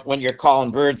 when you're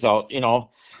calling birds out,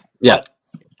 yeah. But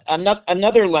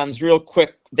another lens, real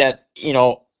quick, that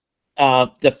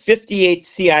the 58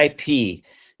 CIP,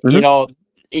 Hmm.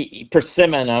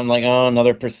 persimmon. I'm like, oh,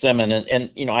 another persimmon,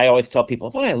 and I always tell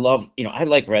people, well, I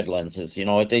like red lenses.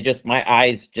 They just my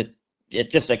eyes just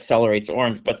it just accelerates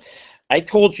orange. But I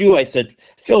told you, I said,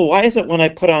 Phil, why is it when I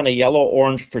put on a yellow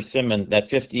orange persimmon, that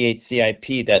 58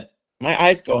 CIP, that my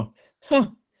eyes go, huh?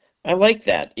 I like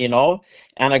that.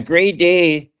 On a gray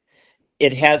day,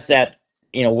 it has that,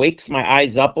 wakes my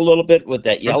eyes up a little bit with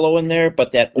that yellow in there,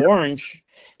 but that orange,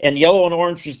 and yellow and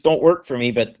orange just don't work for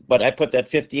me. But I put that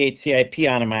 58 CIP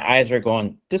on and my eyes are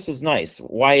going, this is nice.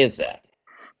 Why is that?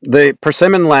 The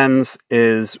persimmon lens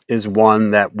is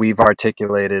one that we've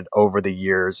articulated over the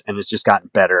years, and it's just gotten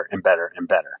better and better and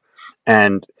better.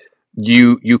 And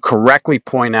you correctly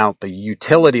point out the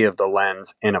utility of the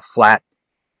lens in a flat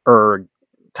erg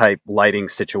type lighting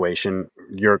situation.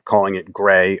 You're calling it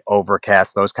gray,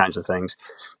 overcast, those kinds of things.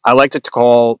 I like to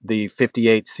call the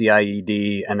 58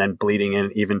 CIED and then bleeding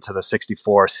in even to the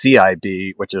 64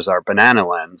 CIB, which is our banana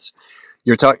lens.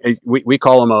 You're talking. We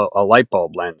call them a light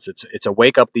bulb lens. It's a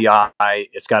wake up the eye.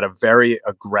 It's got a very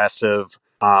aggressive,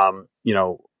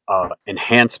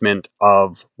 enhancement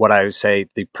of what I would say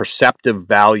the perceptive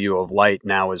value of light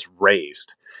now is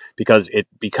raised because it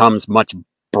becomes much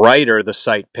brighter the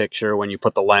sight picture when you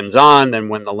put the lens on than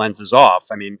when the lens is off.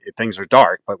 I mean, things are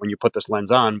dark, but when you put this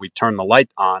lens on, we turn the light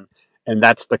on, and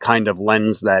that's the kind of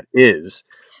lens that is.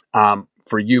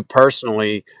 For you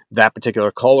personally, that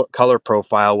particular color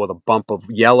profile with a bump of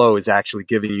yellow is actually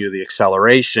giving you the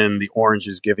acceleration. The orange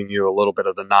is giving you a little bit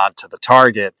of the nod to the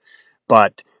target.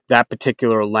 But that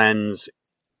particular lens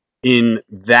in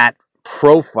that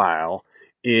profile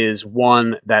is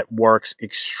one that works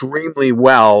extremely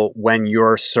well when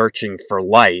you're searching for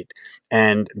light.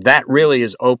 And that really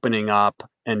is opening up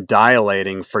and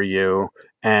dilating for you.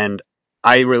 And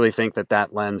I really think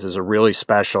that lens is a really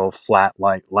special flat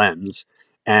light lens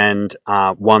and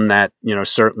one that,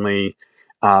 certainly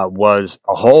was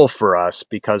a hole for us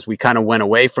because we kind of went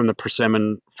away from the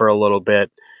persimmon for a little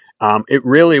bit. It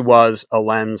really was a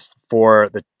lens for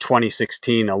the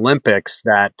 2016 Olympics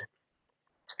that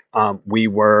we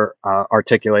were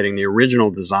articulating the original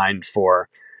design for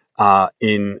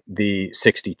in the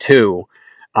 62.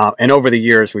 And over the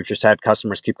years, we've just had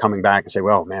customers keep coming back and say,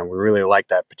 well, man, we really like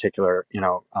that particular,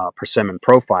 persimmon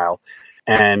profile.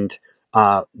 And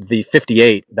the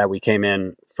 58 that we came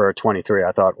in for 23,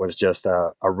 I thought was just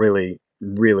a really,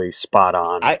 really spot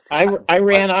on I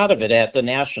ran lens. out of it at the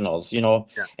Nationals. Yeah.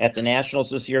 At the Nationals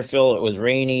this year, Phil, it was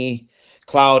rainy,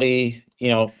 cloudy.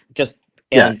 Just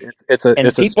Yeah. and It's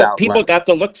a stout people lens. got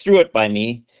to look through it by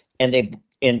me, and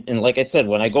and like I said,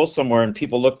 when I go somewhere and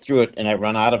people look through it and I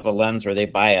run out of a lens or they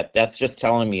buy it, that's just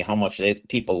telling me how much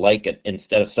people like it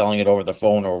instead of selling it over the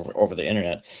phone or over the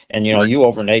internet. And Right. you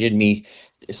overnighted me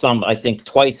some, I think,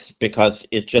 twice because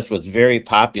it just was very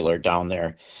popular down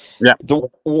there. Yeah. The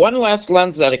one last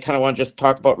lens that I kind of want to just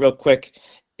talk about real quick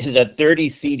is that 30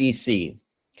 CDC.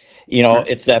 Mhm.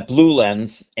 It's that blue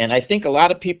lens, and I think a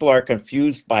lot of people are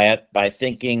confused by it by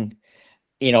thinking,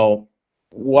 you know,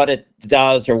 what it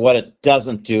does or what it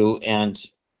doesn't do. And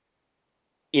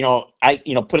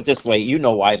put it this way,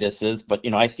 why this is, but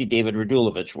I see David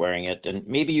Radulovich wearing it, and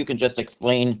maybe you can just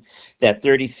explain that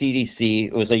 30 CDC.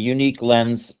 It was a unique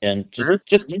lens, and Mhm.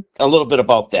 just a little bit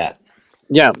about that.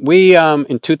 Yeah, we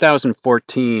in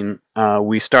 2014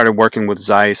 we started working with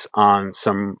Zeiss on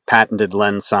some patented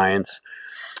lens science,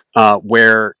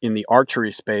 where in the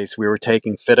archery space we were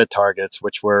taking FITA targets,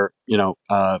 which were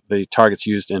the targets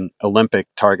used in Olympic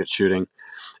target shooting,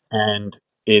 and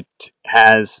it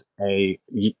has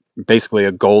basically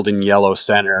a golden yellow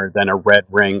center, then a red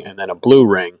ring, and then a blue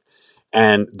ring.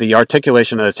 And the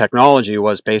articulation of the technology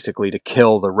was basically to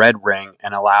kill the red ring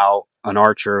and allow an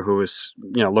archer who is,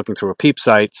 looking through a peep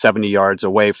sight 70 yards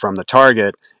away from the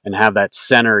target and have that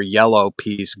center yellow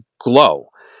piece glow.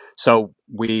 So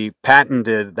we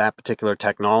patented that particular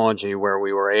technology where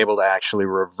we were able to actually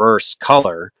reverse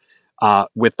color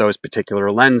with those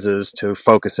particular lenses to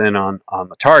focus in on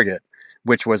the target,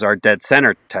 which was our dead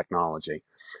center technology.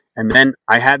 And then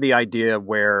I had the idea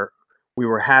where we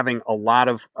were having a lot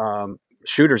of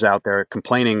shooters out there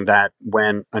complaining that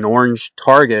when an orange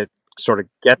target sort of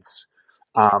gets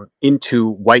into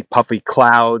white puffy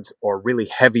clouds or really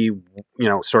heavy,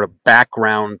 sort of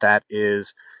background that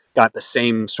is got the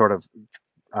same sort of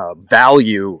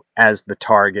value as the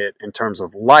target in terms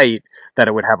of light, that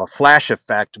it would have a flash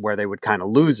effect where they would kind of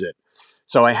lose it.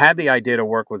 So I had the idea to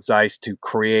work with Zeiss to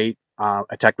create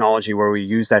a technology where we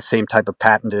use that same type of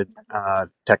patented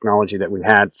technology that we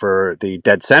had for the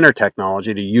dead center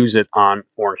technology to use it on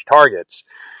orange targets,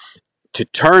 to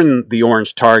turn the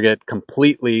orange target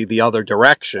completely the other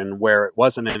direction, where it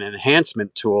wasn't an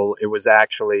enhancement tool, it was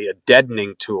actually a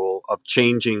deadening tool of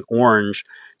changing orange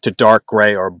to dark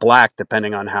gray or black,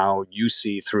 depending on how you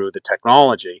see through the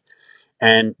technology.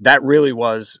 And that really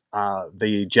was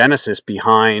the genesis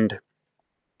behind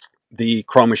the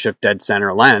ChromaShift dead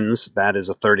center lens. That is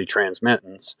a 30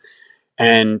 transmittance.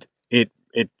 And it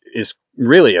is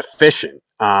really efficient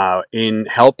in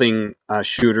helping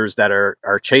shooters that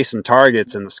are chasing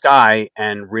targets in the sky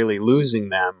and really losing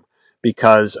them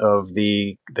because of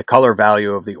the color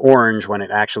value of the orange when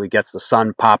it actually gets the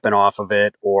sun popping off of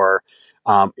it, or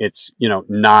it's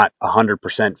not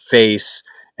 100% face,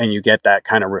 and you get that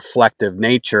kind of reflective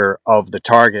nature of the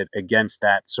target against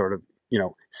that sort of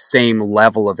same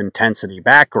level of intensity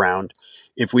background.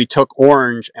 If we took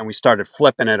orange and we started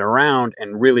flipping it around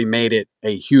and really made it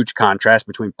a huge contrast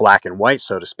between black and white,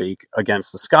 so to speak,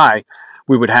 against the sky,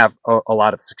 we would have a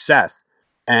lot of success.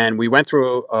 And we went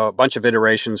through a bunch of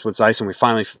iterations with Zeiss, and we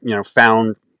finally,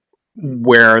 found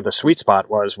where the sweet spot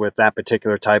was with that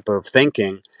particular type of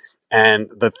thinking. And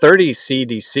the 30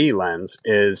 CDC lens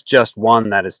is just one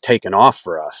that has taken off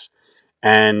for us.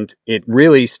 And it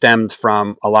really stemmed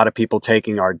from a lot of people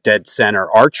taking our dead center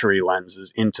archery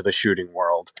lenses into the shooting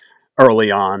world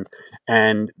early on.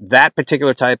 And that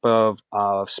particular type of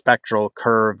spectral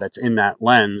curve that's in that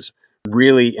lens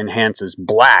really enhances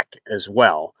black as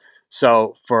well.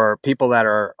 So for people that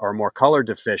are more color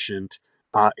deficient,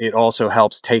 it also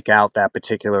helps take out that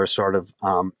particular sort of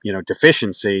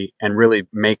deficiency, and really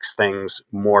makes things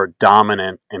more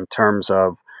dominant in terms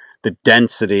of the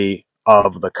density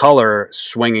of the color,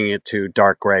 swinging it to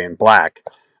dark gray and black.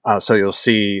 So you'll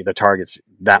see the targets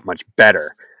that much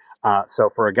better. So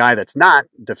for a guy that's not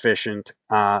deficient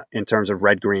in terms of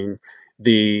red green,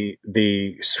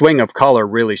 the swing of color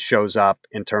really shows up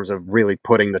in terms of really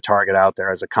putting the target out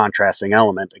there as a contrasting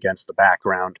element against the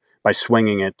background by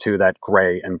swinging it to that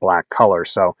gray and black color.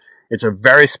 So it's a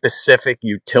very specific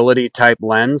utility type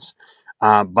lens.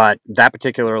 But that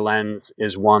particular lens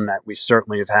is one that we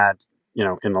certainly have had,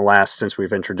 in the last, since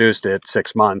we've introduced it,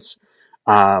 6 months,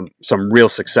 some real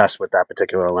success with that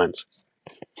particular lens.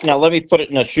 Now, let me put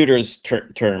it in a shooter's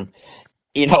term.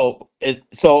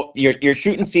 So you're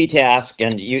shooting FTASC,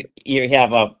 and you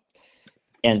have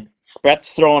and Brett's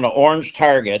throwing an orange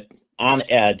target on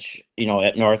edge,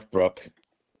 at Northbrook.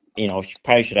 She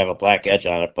probably should have a black edge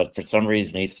on it, but for some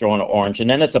reason he's throwing an orange. And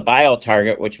then it's a bio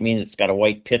target, which means it's got a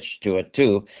white pitch to it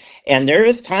too. And there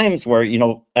is times where,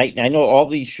 I know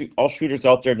all shooters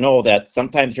out there know that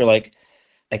sometimes you're like,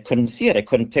 I couldn't see it. I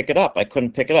couldn't pick it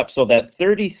up. So that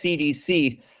 30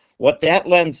 CDC, what that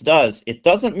lens does, it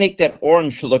doesn't make that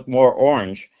orange look more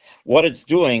orange. What it's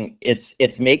doing,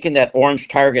 it's making that orange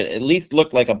target at least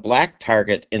look like a black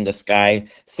target in the sky.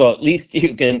 So at least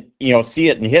you can, see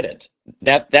it and hit it.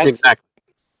 That's Exactly.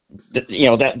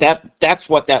 That's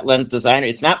what that lens designer.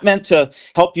 It's not meant to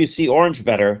help you see orange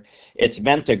better. It's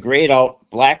meant to grade out,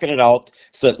 blacken it out,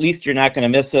 so at least you're not going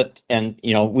to miss it. And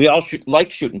we all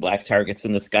like shooting black targets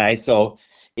in the sky. So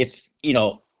if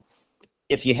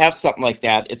if you have something like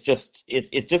that, it's just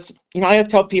I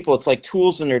tell people it's like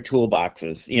tools in their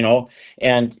toolboxes,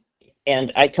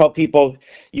 and I tell people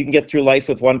you can get through life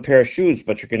with one pair of shoes,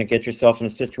 but you're going to get yourself in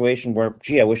a situation where,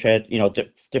 gee, I wish I had,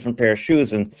 different pair of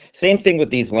shoes. And same thing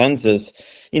with these lenses.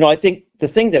 I think the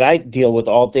thing that I deal with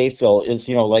all day, Phil, is,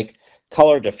 like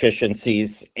color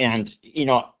deficiencies. And,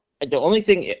 the only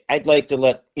thing I'd like to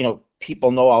let,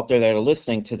 people know out there that are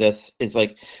listening to this is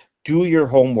like, do your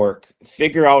homework,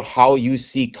 figure out how you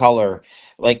see color.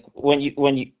 Like when you,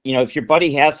 if your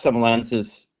buddy has some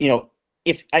lenses,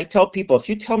 if I tell people, if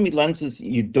you tell me lenses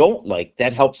you don't like,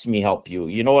 that helps me help you.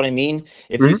 You know what I mean?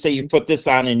 If you say you put this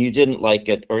on and you didn't like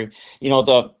it, or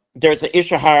there's the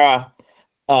Ishihara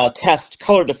test,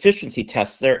 color deficiency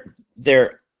test. They're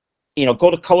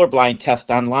go to colorblind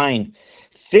test online,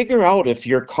 figure out if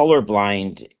you're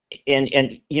colorblind,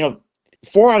 and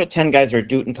 4 out of 10 guys are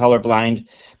Newton colorblind,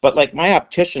 but like my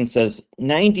optician says,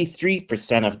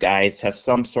 93% of guys have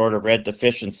some sort of red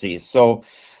deficiencies. So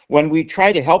when we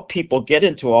try to help people get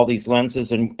into all these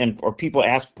lenses, and or people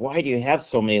ask, why do you have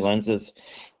so many lenses?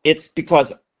 It's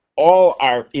because all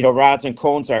our, rods and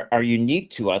cones are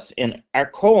unique to us, and our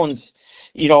cones,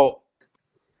 you know,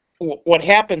 what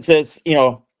happens is,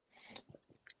 it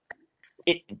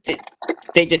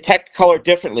they detect color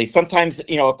differently. Sometimes,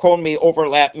 a cone may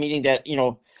overlap, meaning that,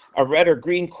 a red or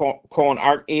green cone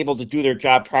aren't able to do their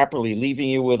job properly, leaving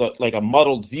you with like a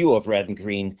muddled view of red and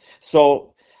green. So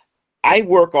I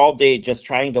work all day just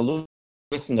trying to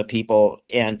listen to people,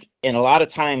 and a lot of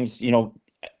times,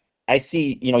 I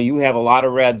see, you have a lot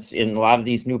of reds in a lot of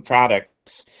these new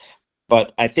products,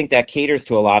 but I think that caters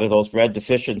to a lot of those red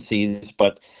deficiencies.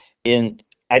 But in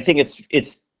I think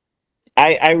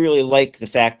I really like the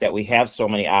fact that we have so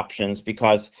many options,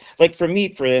 because, like, for me,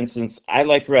 for instance, I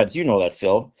like reds. You know that,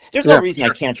 Phil. There's no Yeah, reason I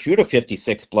sure. can't shoot a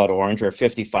 56 blood orange or a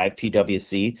 55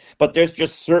 PWC, but there's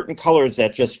just certain colors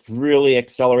that just really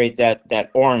accelerate that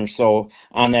orange. So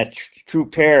on that true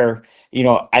pair,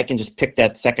 I can just pick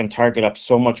that second target up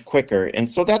so much quicker. And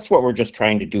so that's what we're just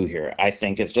trying to do here. I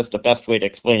think it's just the best way to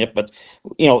explain it. But,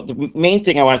 the main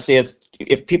thing I want to say is,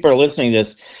 if people are listening to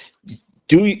this,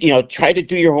 try to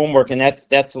do your homework, and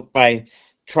that's by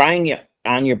trying it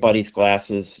on your buddy's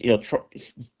glasses,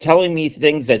 telling me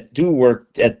things that do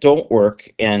work, that don't work,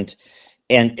 and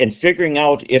figuring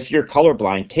out if you're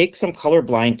colorblind. Take some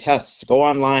colorblind tests, go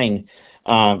online.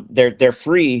 They're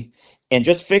free, and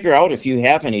just figure out if you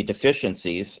have any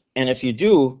deficiencies, and if you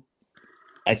do,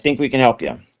 I think we can help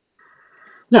you.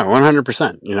 Yeah,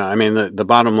 100%. I mean, the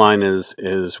bottom line is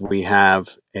we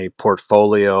have a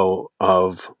portfolio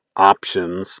of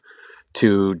options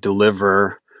to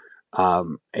deliver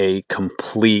a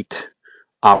complete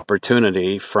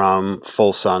opportunity from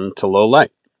full sun to low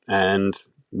light. And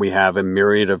we have a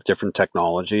myriad of different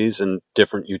technologies and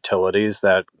different utilities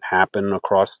that happen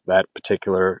across that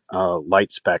particular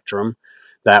light spectrum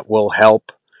that will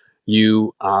help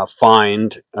you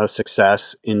find a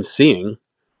success in seeing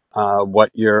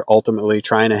what you're ultimately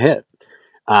trying to hit.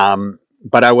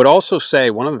 But I would also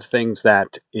say one of the things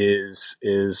that is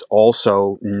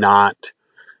also not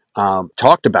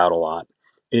talked about a lot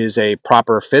is a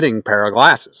proper fitting pair of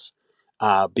glasses,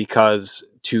 because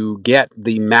to get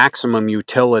the maximum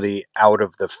utility out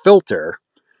of the filter,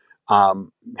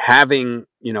 having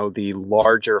the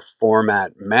larger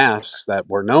format masks that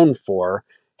we're known for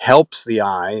helps the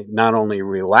eye not only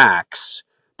relax,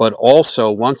 but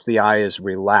also, once the eye is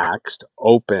relaxed,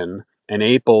 open, and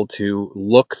able to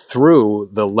look through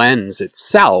the lens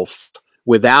itself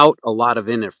without a lot of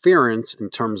interference in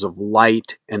terms of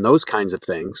light and those kinds of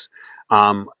things,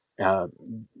 um, uh,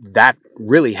 that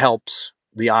really helps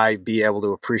the eye be able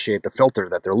to appreciate the filter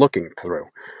that they're looking through.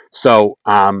 So,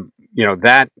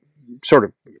 that sort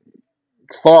of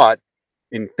thought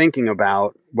in thinking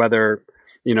about whether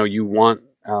you want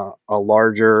a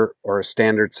larger or a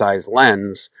standard size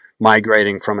lens,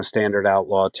 migrating from a standard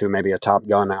outlaw to maybe a Top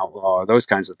Gun outlaw, or those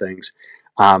kinds of things.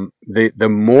 The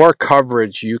more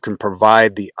coverage you can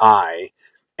provide the eye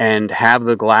and have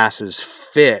the glasses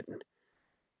fit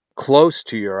close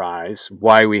to your eyes,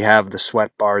 why we have the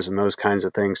sweat bars and those kinds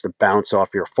of things to bounce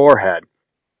off your forehead,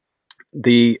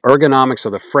 the ergonomics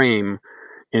of the frame,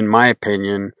 in my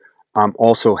opinion,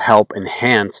 also help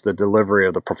enhance the delivery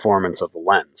of the performance of the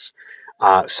lens.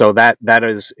 So that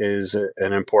is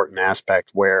an important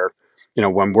aspect where,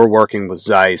 when we're working with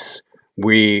Zeiss,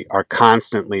 we are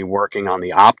constantly working on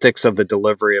the optics of the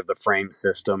delivery of the frame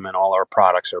system, and all our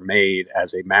products are made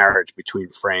as a marriage between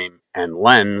frame and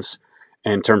lens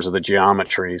in terms of the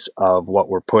geometries of what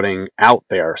we're putting out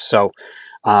there. So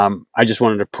I just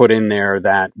wanted to put in there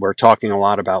that we're talking a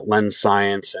lot about lens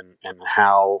science and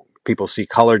how people see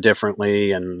color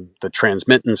differently, and the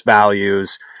transmittance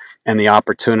values, and the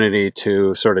opportunity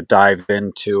to sort of dive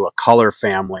into a color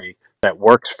family that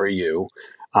works for you.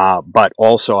 But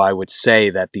also, I would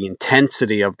say that the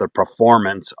intensity of the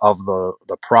performance of the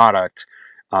product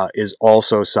is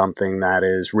also something that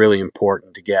is really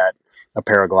important to get a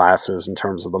pair of glasses, in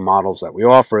terms of the models that we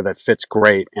offer, that fits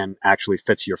great and actually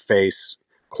fits your face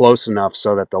close enough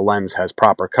so that the lens has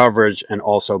proper coverage and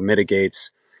also mitigates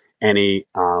any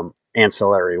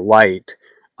ancillary light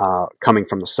coming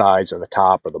from the sides or the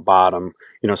top or the bottom.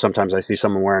 Sometimes I see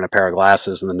someone wearing a pair of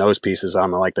glasses and the nose piece is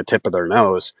on like the tip of their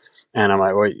nose. And I'm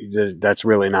like, well, that's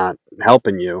really not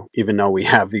helping you, even though we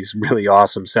have these really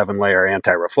awesome 7-layer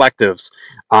anti-reflectives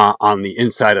on the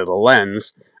inside of the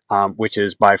lens, which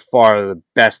is by far the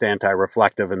best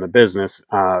anti-reflective in the business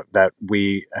that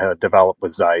we developed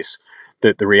with Zeiss.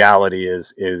 The reality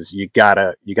is you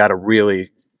gotta really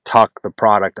tuck the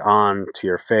product on to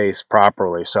your face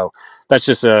properly. So that's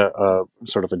just a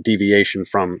sort of a deviation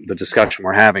from the discussion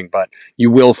we're having, but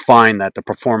you will find that the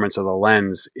performance of the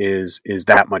lens is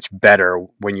that much better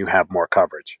when you have more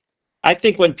coverage. I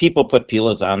think when people put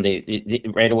Pilas on,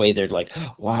 right away they're like,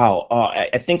 "Wow!"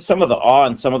 I think some of the awe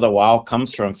and some of the wow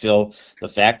comes from Phil, the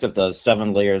fact of the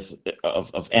 7 layers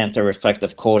of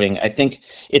anti-reflective coating. I think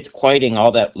it's quieting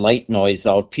all that light noise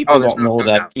out. Oh, People there's don't know no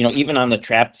that, doubt. even on the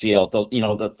trap field,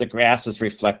 the grass is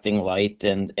reflecting light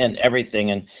and everything,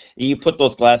 and you put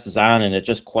those glasses on, and it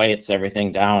just quiets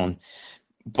everything down.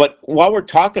 But while we're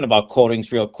talking about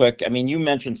coatings, real quick, I mean, you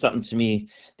mentioned something to me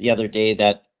the other day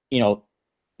that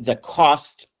the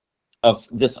cost of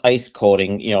this ice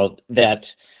coating,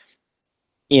 that,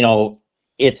 you know,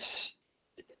 it's,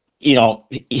 you know,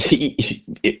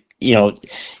 you know,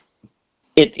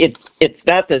 it's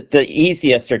not the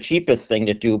easiest or cheapest thing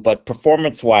to do, but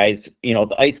performance wise,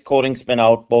 the ice coating's been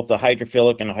out, both the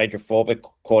hydrophilic and hydrophobic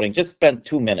coating. Just spend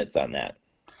 2 minutes on that.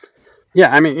 Yeah,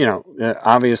 I mean,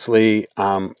 obviously,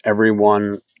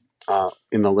 everyone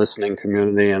in the listening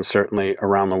community and certainly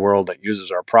around the world that uses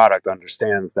our product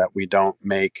understands that we don't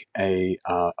make a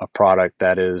product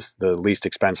that is the least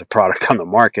expensive product on the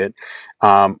market,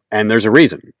 and there's a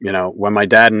reason. When my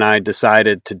dad and I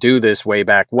decided to do this way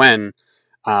back when,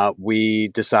 we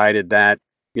decided that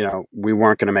we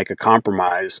weren't going to make a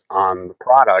compromise on the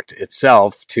product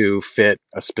itself to fit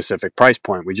a specific price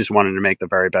point. We just wanted to make the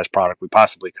very best product we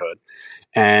possibly could.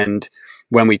 And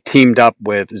when we teamed up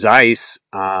with Zeiss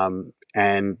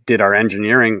and did our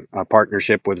engineering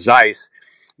partnership with Zeiss,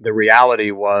 the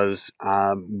reality was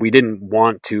we didn't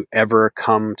want to ever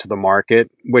come to the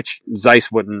market, which Zeiss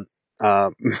wouldn't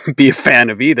be a fan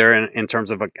of either in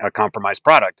terms of a compromised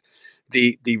product.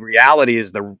 The reality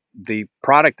is the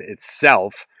product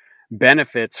itself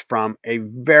benefits from a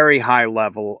very high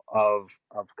level of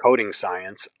coating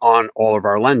science on all of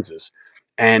our lenses.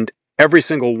 And every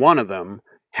single one of them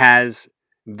has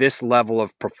this level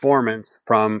of performance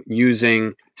from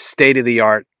using state of the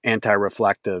art anti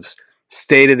reflectives,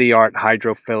 state of the art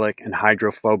hydrophilic and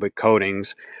hydrophobic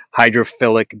coatings,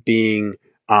 hydrophilic being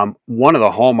one of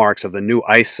the hallmarks of the new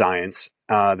ice science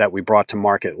that we brought to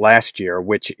market last year,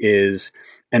 which is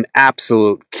an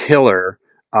absolute killer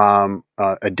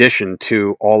addition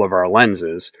to all of our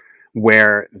lenses,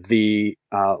 where the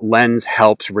lens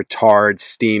helps retard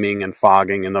steaming and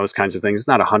fogging and those kinds of things. It's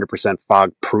not 100%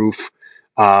 fog proof,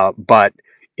 but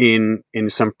in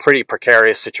some pretty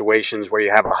precarious situations where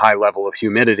you have a high level of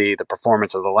humidity, the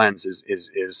performance of the lens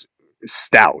is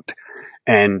stout,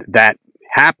 and that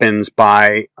happens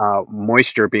by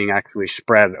moisture being actually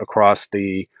spread across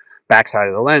the backside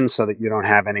of the lens so that you don't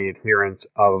have any adherence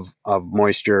of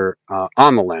moisture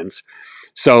on the lens.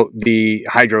 So the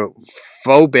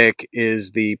hydrophobic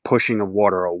is the pushing of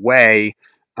water away,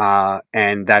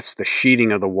 and that's the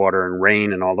sheeting of the water and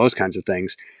rain and all those kinds of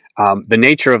things. The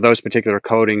nature of those particular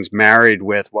coatings married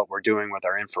with what we're doing with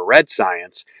our infrared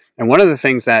science. And one of the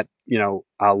things that,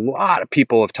 a lot of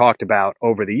people have talked about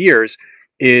over the years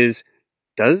is,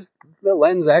 does the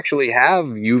lens actually have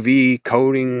UV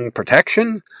coating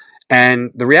protection? And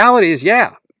the reality is,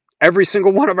 yeah, every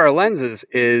single one of our lenses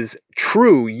is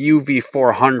true UV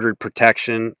 400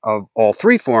 protection of all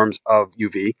three forms of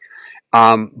UV.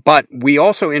 But we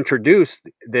also introduced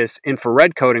this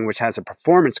infrared coating, which has a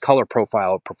performance color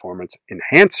profile performance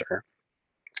enhancer,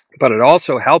 but it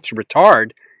also helps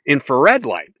retard infrared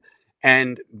light.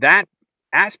 And that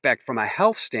aspect from a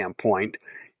health standpoint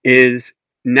is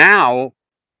now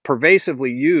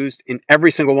pervasively used in every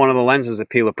single one of the lenses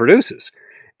that Pilla produces.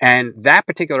 And that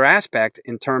particular aspect,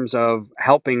 in terms of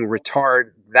helping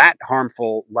retard that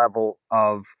harmful level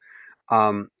of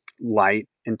um, light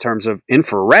in terms of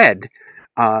infrared,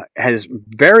 has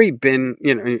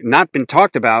not been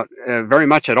talked about very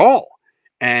much at all.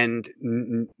 And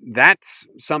that's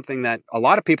something that a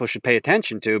lot of people should pay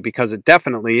attention to, because it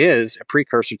definitely is a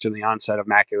precursor to the onset of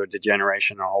macular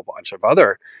degeneration and a whole bunch of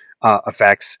other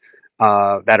effects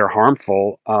that are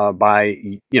harmful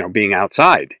by being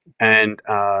outside, and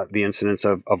the incidence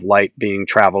of light being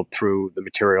traveled through the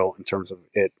material in terms of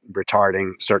it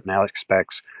retarding certain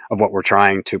aspects of what we're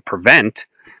trying to prevent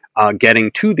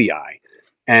getting to the eye.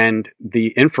 And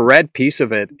the infrared piece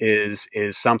of it is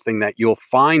something that you'll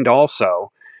find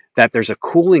also, that there's a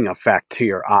cooling effect to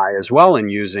your eye as well in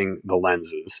using the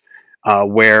lenses,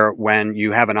 where when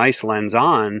you have an ice lens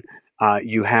on,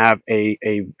 you have a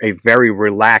very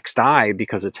relaxed eye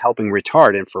because it's helping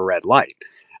retard infrared light.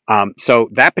 So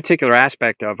that particular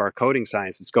aspect of our coating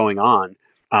science that's going on,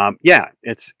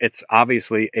 it's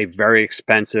obviously a very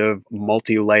expensive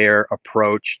multi-layer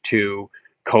approach to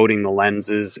coating the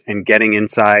lenses and getting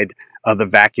inside of the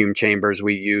vacuum chambers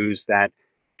we use that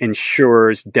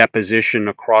ensures deposition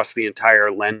across the entire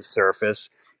lens surface.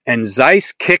 And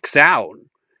Zeiss kicks out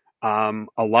a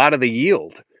lot of the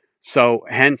yield. So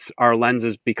hence our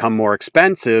lenses become more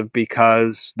expensive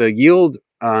because the yield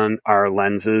on our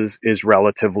lenses is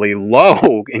relatively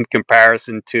low in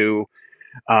comparison to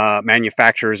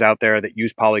manufacturers out there that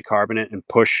use polycarbonate and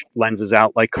push lenses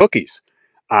out like cookies.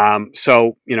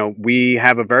 So, we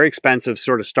have a very expensive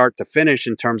sort of start to finish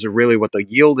in terms of really what the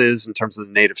yield is, in terms of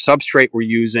the native substrate we're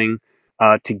using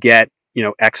to get,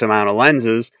 X amount of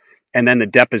lenses. And then the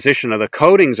deposition of the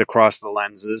coatings across the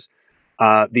lenses,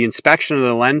 the inspection of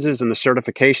the lenses and the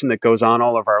certification that goes on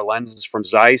all of our lenses from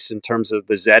Zeiss in terms of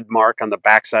the Z mark on the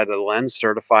backside of the lens,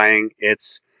 certifying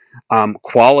its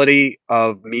quality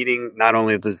of meeting not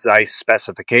only the Zeiss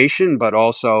specification, but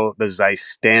also the Zeiss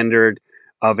standard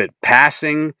of it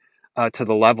passing to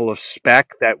the level of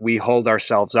spec that we hold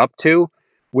ourselves up to,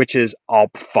 which is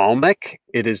ophthalmic.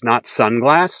 It is not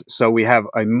sunglass. So we have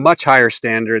a much higher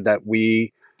standard that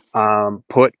we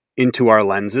put into our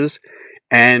lenses.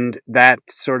 And that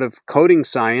sort of coating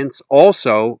science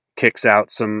also kicks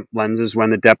out some lenses when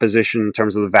the deposition in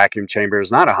terms of the vacuum chamber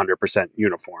is not 100%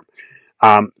 uniform.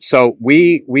 So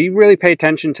we really pay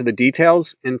attention to the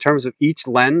details in terms of each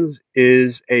lens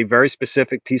is a very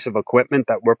specific piece of equipment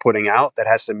that we're putting out that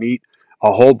has to meet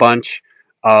a whole bunch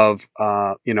of,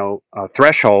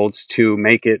 thresholds to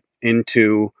make it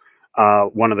into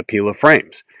one of the Pilla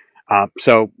frames.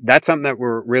 So that's something that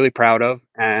we're really proud of.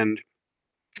 And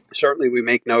certainly we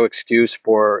make no excuse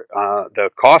for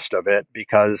the cost of it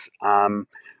because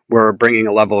we're bringing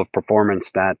a level of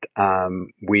performance that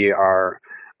we are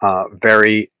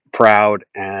very proud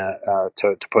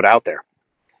to put out there.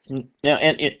 Yeah,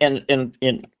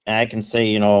 and I can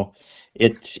say,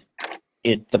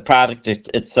 the product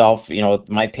itself,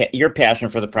 your passion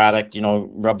for the product,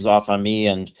 rubs off on me,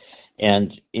 and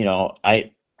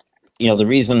the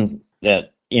reason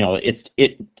that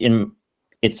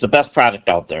it's the best product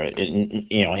out there,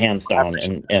 hands down,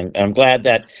 and I'm glad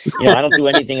that I don't do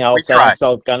anything else. I don't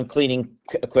sell gun cleaning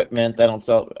equipment.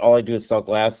 All I do is sell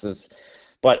glasses.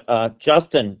 But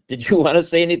Justin, did you want to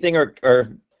say anything, or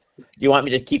do you want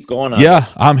me to keep going on? Yeah,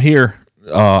 I'm here.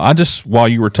 I just, while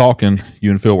you were talking,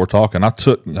 you and Phil were talking, I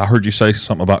heard you say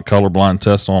something about colorblind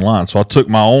tests online. So I took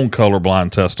my own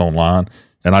colorblind test online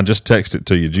and I just texted it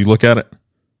to you. Did you look at it?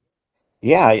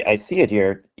 Yeah, I see it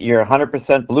here. You're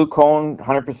 100% blue cone,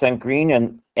 100%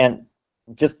 green, and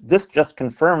this just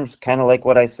confirms kind of like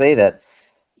what I say, that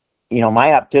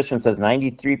my optician says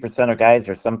 93% of guys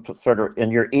are some sort of,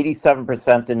 and you're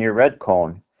 87% in your red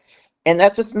cone. And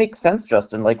that just makes sense,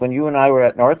 Justin. Like when you and I were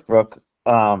at Northbrook,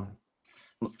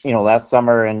 last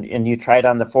summer, and you tried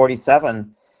on the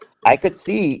 47, I could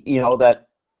see, that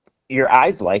your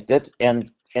eyes liked it. And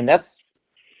that's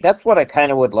what I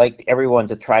kind of would like everyone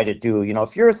to try to do.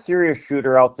 If you're a serious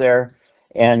shooter out there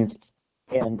and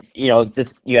you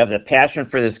have the passion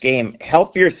for this game,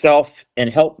 help yourself and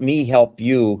help me help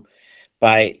you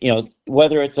by,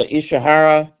 whether it's a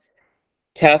Ishihara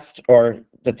test or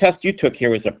the test you took here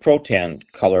was a Protan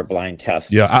colorblind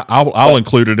test. Yeah, I'll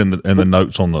include it in the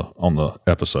notes on the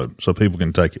episode so people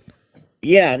can take it.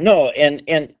 Yeah, no,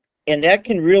 and that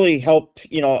can really help.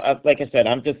 Like I said,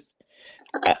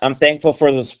 I'm thankful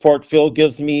for the support Phil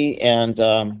gives me, and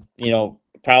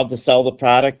proud to sell the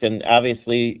product. And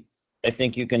obviously, I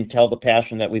think you can tell the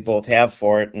passion that we both have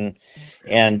for it. And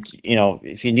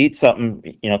if you need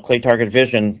something, Clay Target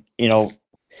Vision,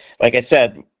 like I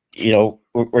said,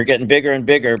 we're getting bigger and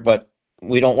bigger, but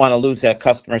we don't want to lose that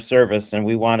customer service, and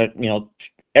we want it.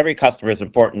 Every customer is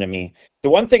important to me. The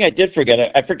one thing I did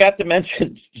forget, I forgot to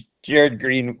mention Jared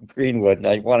Greenwood, and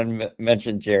I wanted to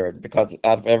mention Jared because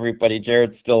out of everybody,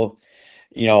 Jared's still,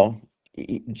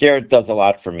 Jared does a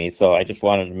lot for me, so I just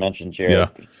wanted to mention Jared. Yeah.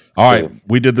 All right,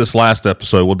 we did this last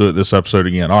episode. We'll do it this episode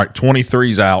again. All right,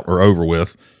 23's out or over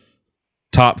with.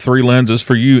 Top 3 lenses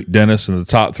for you, Dennis, and the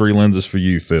top 3 lenses for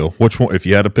you, Phil. Which one, if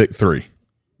you had to pick 3?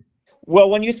 Well,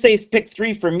 when you say pick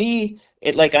 3 for me,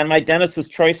 it like on my Dennis's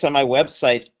Choice on my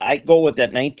website, I go with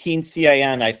that 19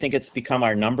 CIN. I think it's become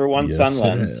our number one sun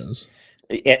lens.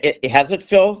 It has it,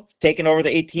 Phil, taken over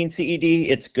the 18 CED.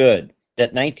 It's good.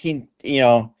 That 19,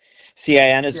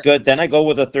 CIN is good. Then I go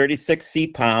with a 36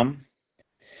 CPOM.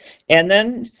 And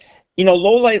then,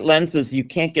 low light lenses, you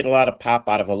can't get a lot of pop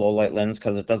out of a low light lens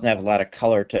because it doesn't have a lot of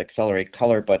color to accelerate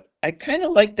color. But I kind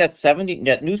of like that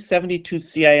new 72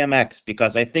 CIMX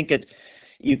because I think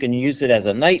you can use it as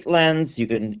a night lens. You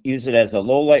can use it as a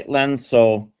low light lens.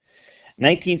 So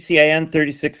 19 CIN,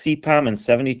 36 CPOM, and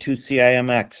 72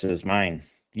 CIMX is mine.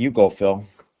 You go, Phil.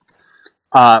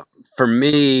 For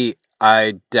me,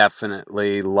 I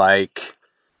definitely like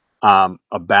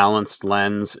a balanced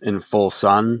lens in full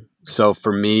sun. So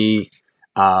for me,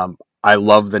 I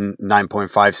love the 9.5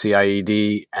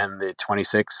 CIED and the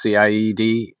 26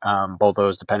 CIED, both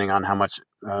those depending on how much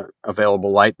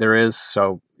available light there is.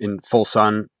 So in full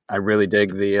sun, I really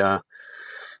dig the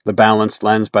balanced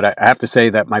lens. But I have to say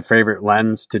that my favorite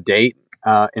lens to date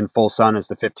in full sun is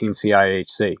the 15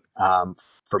 CIHC.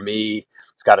 For me,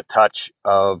 it's got a touch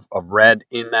of red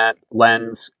in that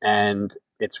lens, and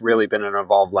it's really been an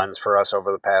evolved lens for us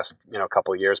over the past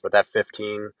couple of years. But that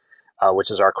 15, which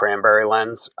is our cranberry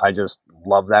lens, I just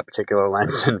love that particular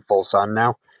lens in full sun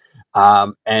now.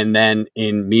 And then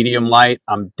in medium light,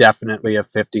 I'm definitely a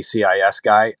 50 CIS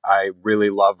guy. I really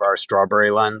love our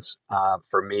strawberry lens.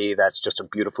 For me, that's just a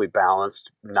beautifully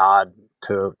balanced nod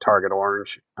to target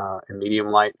orange in medium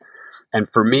light. And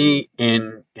for me,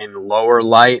 in lower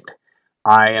light,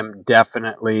 I am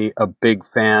definitely a big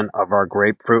fan of our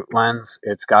grapefruit lens.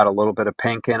 It's got a little bit of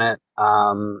pink in it,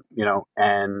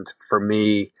 and for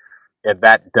me,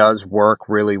 that does work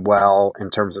really well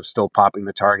in terms of still popping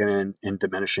the target in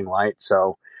diminishing light.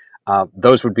 So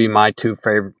those would be my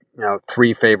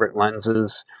three favorite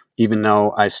lenses. Even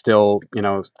though I still,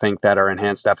 think that our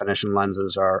enhanced definition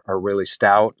lenses are really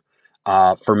stout.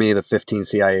 For me, the 15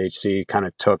 CIHC kind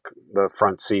of took the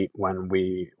front seat when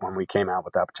we came out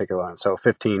with that particular lens. So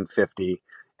 1550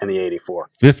 and the 84.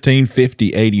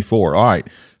 1550 84. All right.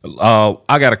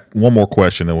 I got one more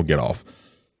question, then we'll get off.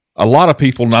 A lot of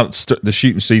people, the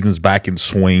shooting season's back in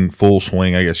full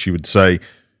swing, I guess you would say.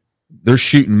 They're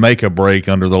shooting make a break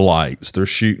under the lights. They're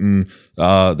shooting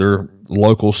their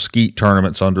local skeet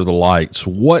tournaments under the lights.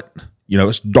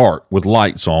 It's dark with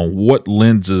lights on. What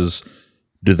lenses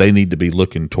do they need to be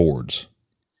looking towards?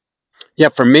 Yeah,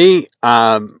 for me,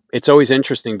 it's always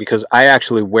interesting because I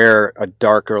actually wear a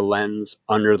darker lens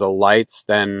under the lights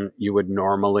than you would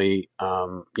normally,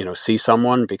 see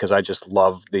someone, because I just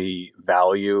love the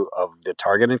value of the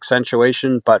target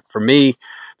accentuation. But for me,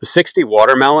 the 60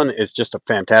 watermelon is just a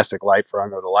fantastic light for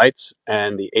under the lights,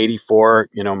 and the 84,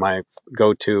 my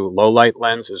go-to low light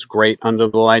lens, is great under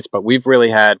the lights. But we've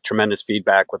really had tremendous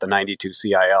feedback with the 92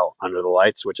 CIL under the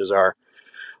lights, which is our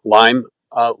lime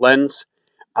lens.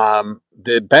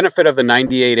 The benefit of the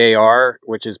 98 AR,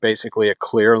 which is basically a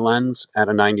clear lens at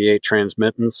a 98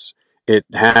 transmittance, it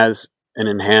has an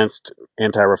enhanced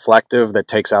anti-reflective that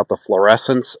takes out the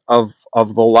fluorescence of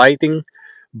the lighting.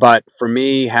 But for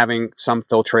me, having some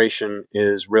filtration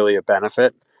is really a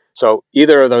benefit. So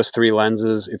either of those three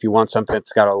lenses, if you want something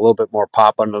that's got a little bit more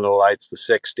pop under the lights, the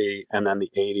 60, and then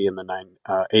the 80 and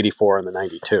the 84 and the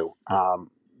 92.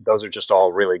 Those are just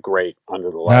all really great under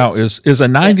the lights. Now, is a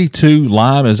 92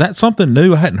 lime, is that something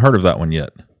new? I hadn't heard of that one yet.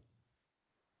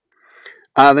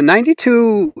 The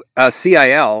 92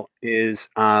 CIL is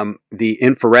the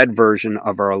infrared version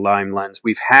of our lime lens.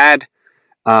 We've had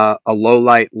a low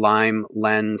light lime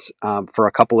lens for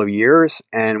a couple of years,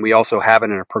 and we also have it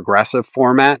in a progressive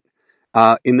format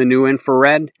in the new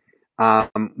infrared,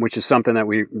 which is something that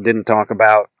we didn't talk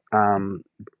about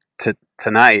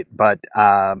tonight, but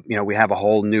we have a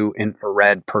whole new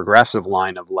infrared progressive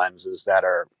line of lenses that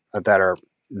are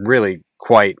really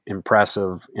quite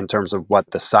impressive in terms of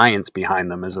what the science behind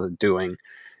them is doing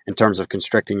in terms of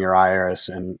constricting your iris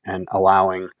and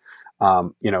allowing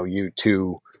you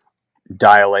to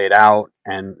dilate out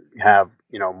and have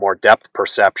more depth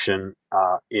perception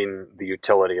in the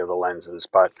utility of the lenses.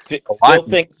 But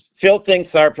Phil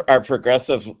thinks our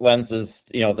progressive lenses,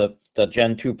 the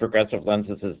Gen 2 progressive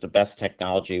lenses, is the best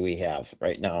technology we have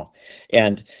right now.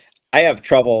 And I have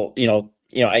trouble,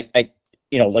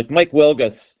 like Mike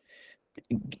Wilgus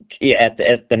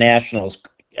at the Nationals,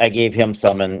 I gave him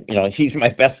some, and he's my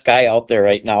best guy out there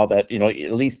right now that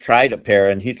at least tried a pair,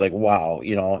 and he's like, wow,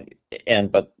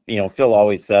 but Phil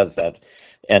always says that,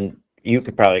 and you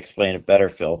could probably explain it better,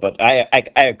 Phil. But I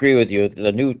agree with you.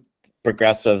 The new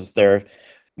progressives, they're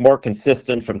more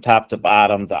consistent from top to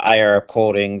bottom. The IR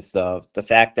coatings, the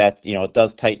fact that it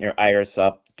does tighten your iris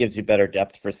up, gives you better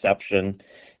depth perception.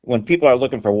 When people are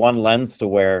looking for one lens to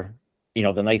wear,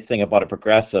 the nice thing about a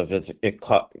progressive is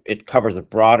it covers a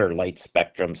broader light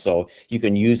spectrum, so you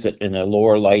can use it in a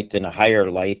lower light and a higher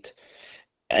light.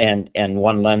 And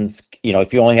one lens,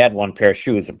 if you only had one pair of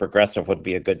shoes, a progressive would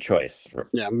be a good choice.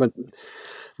 Yeah, but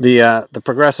the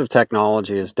progressive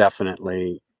technology is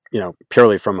definitely,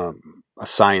 purely from a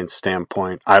science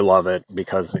standpoint, I love it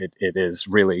because it is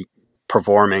really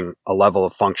performing a level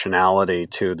of functionality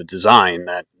to the design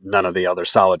that none of the other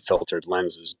solid filtered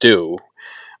lenses do.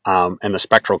 And the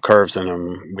spectral curves in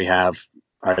them, we have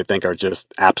I think are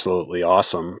just absolutely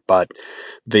awesome. But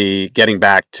the getting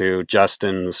back to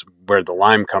Justin's where the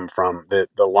lime come from, the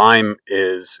lime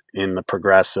is in the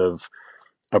progressive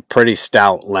a pretty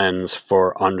stout lens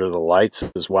for under the lights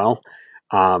as well.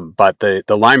 But the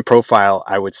line profile,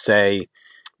 I would say,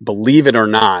 believe it or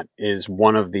not, is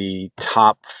one of the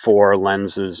top 4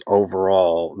 lenses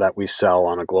overall that we sell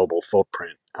on a global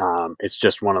footprint. It's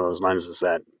just one of those lenses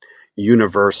that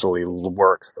universally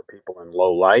works for people in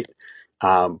low light.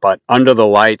 But under the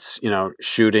lights,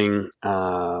 shooting,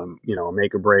 a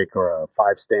make or break or a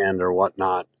 5 stand or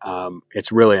whatnot,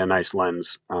 it's really a nice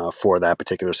lens for that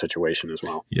particular situation as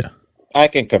well. Yeah. I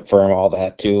can confirm all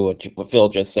that too, what Phil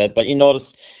just said. But you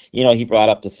notice, he brought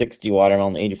up the 60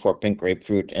 watermelon, 84 pink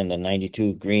grapefruit, and the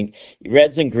 92 green.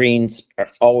 Reds and greens are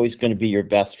always going to be your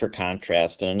best for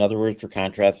contrast. And another word for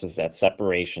contrast is that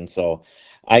separation. So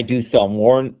I do sell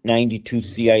more 92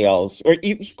 CILs, or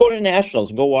you just go to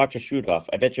nationals and go watch a shoot off.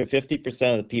 I bet you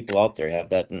 50% of the people out there have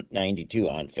that 92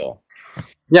 on, Phil.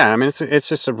 Yeah, I mean it's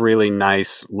just a really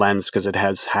nice lens because it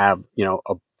have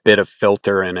a bit of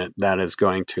filter in it that is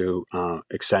going to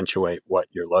accentuate what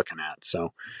you're looking at.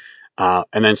 So,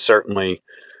 and then certainly,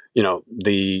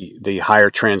 the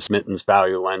higher transmittance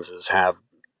value lenses have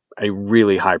a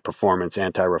really high performance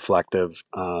anti-reflective,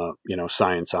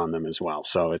 science on them as well.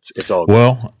 So it's all good.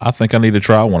 Well, I think I need to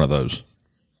try one of those.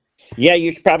 Yeah,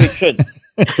 you probably should.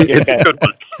 It's a good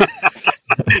one.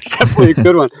 It's definitely a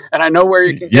good one, and I know where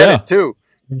you can get it too.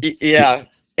 Yeah,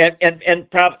 and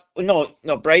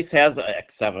no, Bryce has an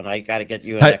X7. I got to get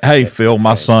you an X6. Hey, Phil,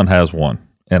 my son has one,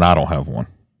 and I don't have one.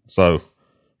 So,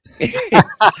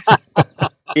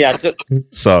 yeah.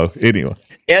 So anyway,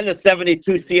 and the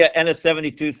 72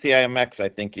 CIMX, I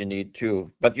think you need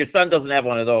too. But your son doesn't have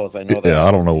one of those. I know that. Yeah,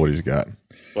 I don't know what he's got.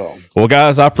 So, well,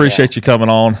 guys, I appreciate you coming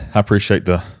on. I appreciate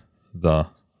the.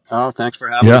 Oh, thanks for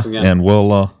having us again. And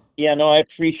we'll. Yeah, no, I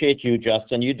appreciate you,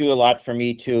 Justin. You do a lot for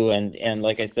me too, and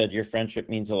like I said, your friendship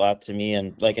means a lot to me.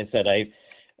 And like I said, I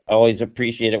always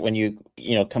appreciate it when you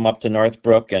come up to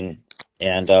Northbrook, and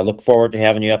look forward to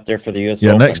having you up there for the U.S.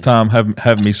 Yeah, Open. next time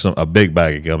have me a big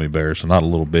bag of gummy bears, so not a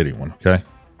little bitty one. Okay.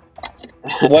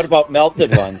 What about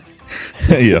melted ones?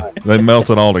 Yeah, they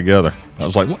melted all together. I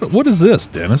was like, what is this,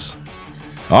 Dennis?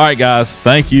 All right, guys,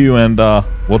 thank you, and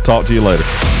we'll talk to you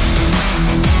later.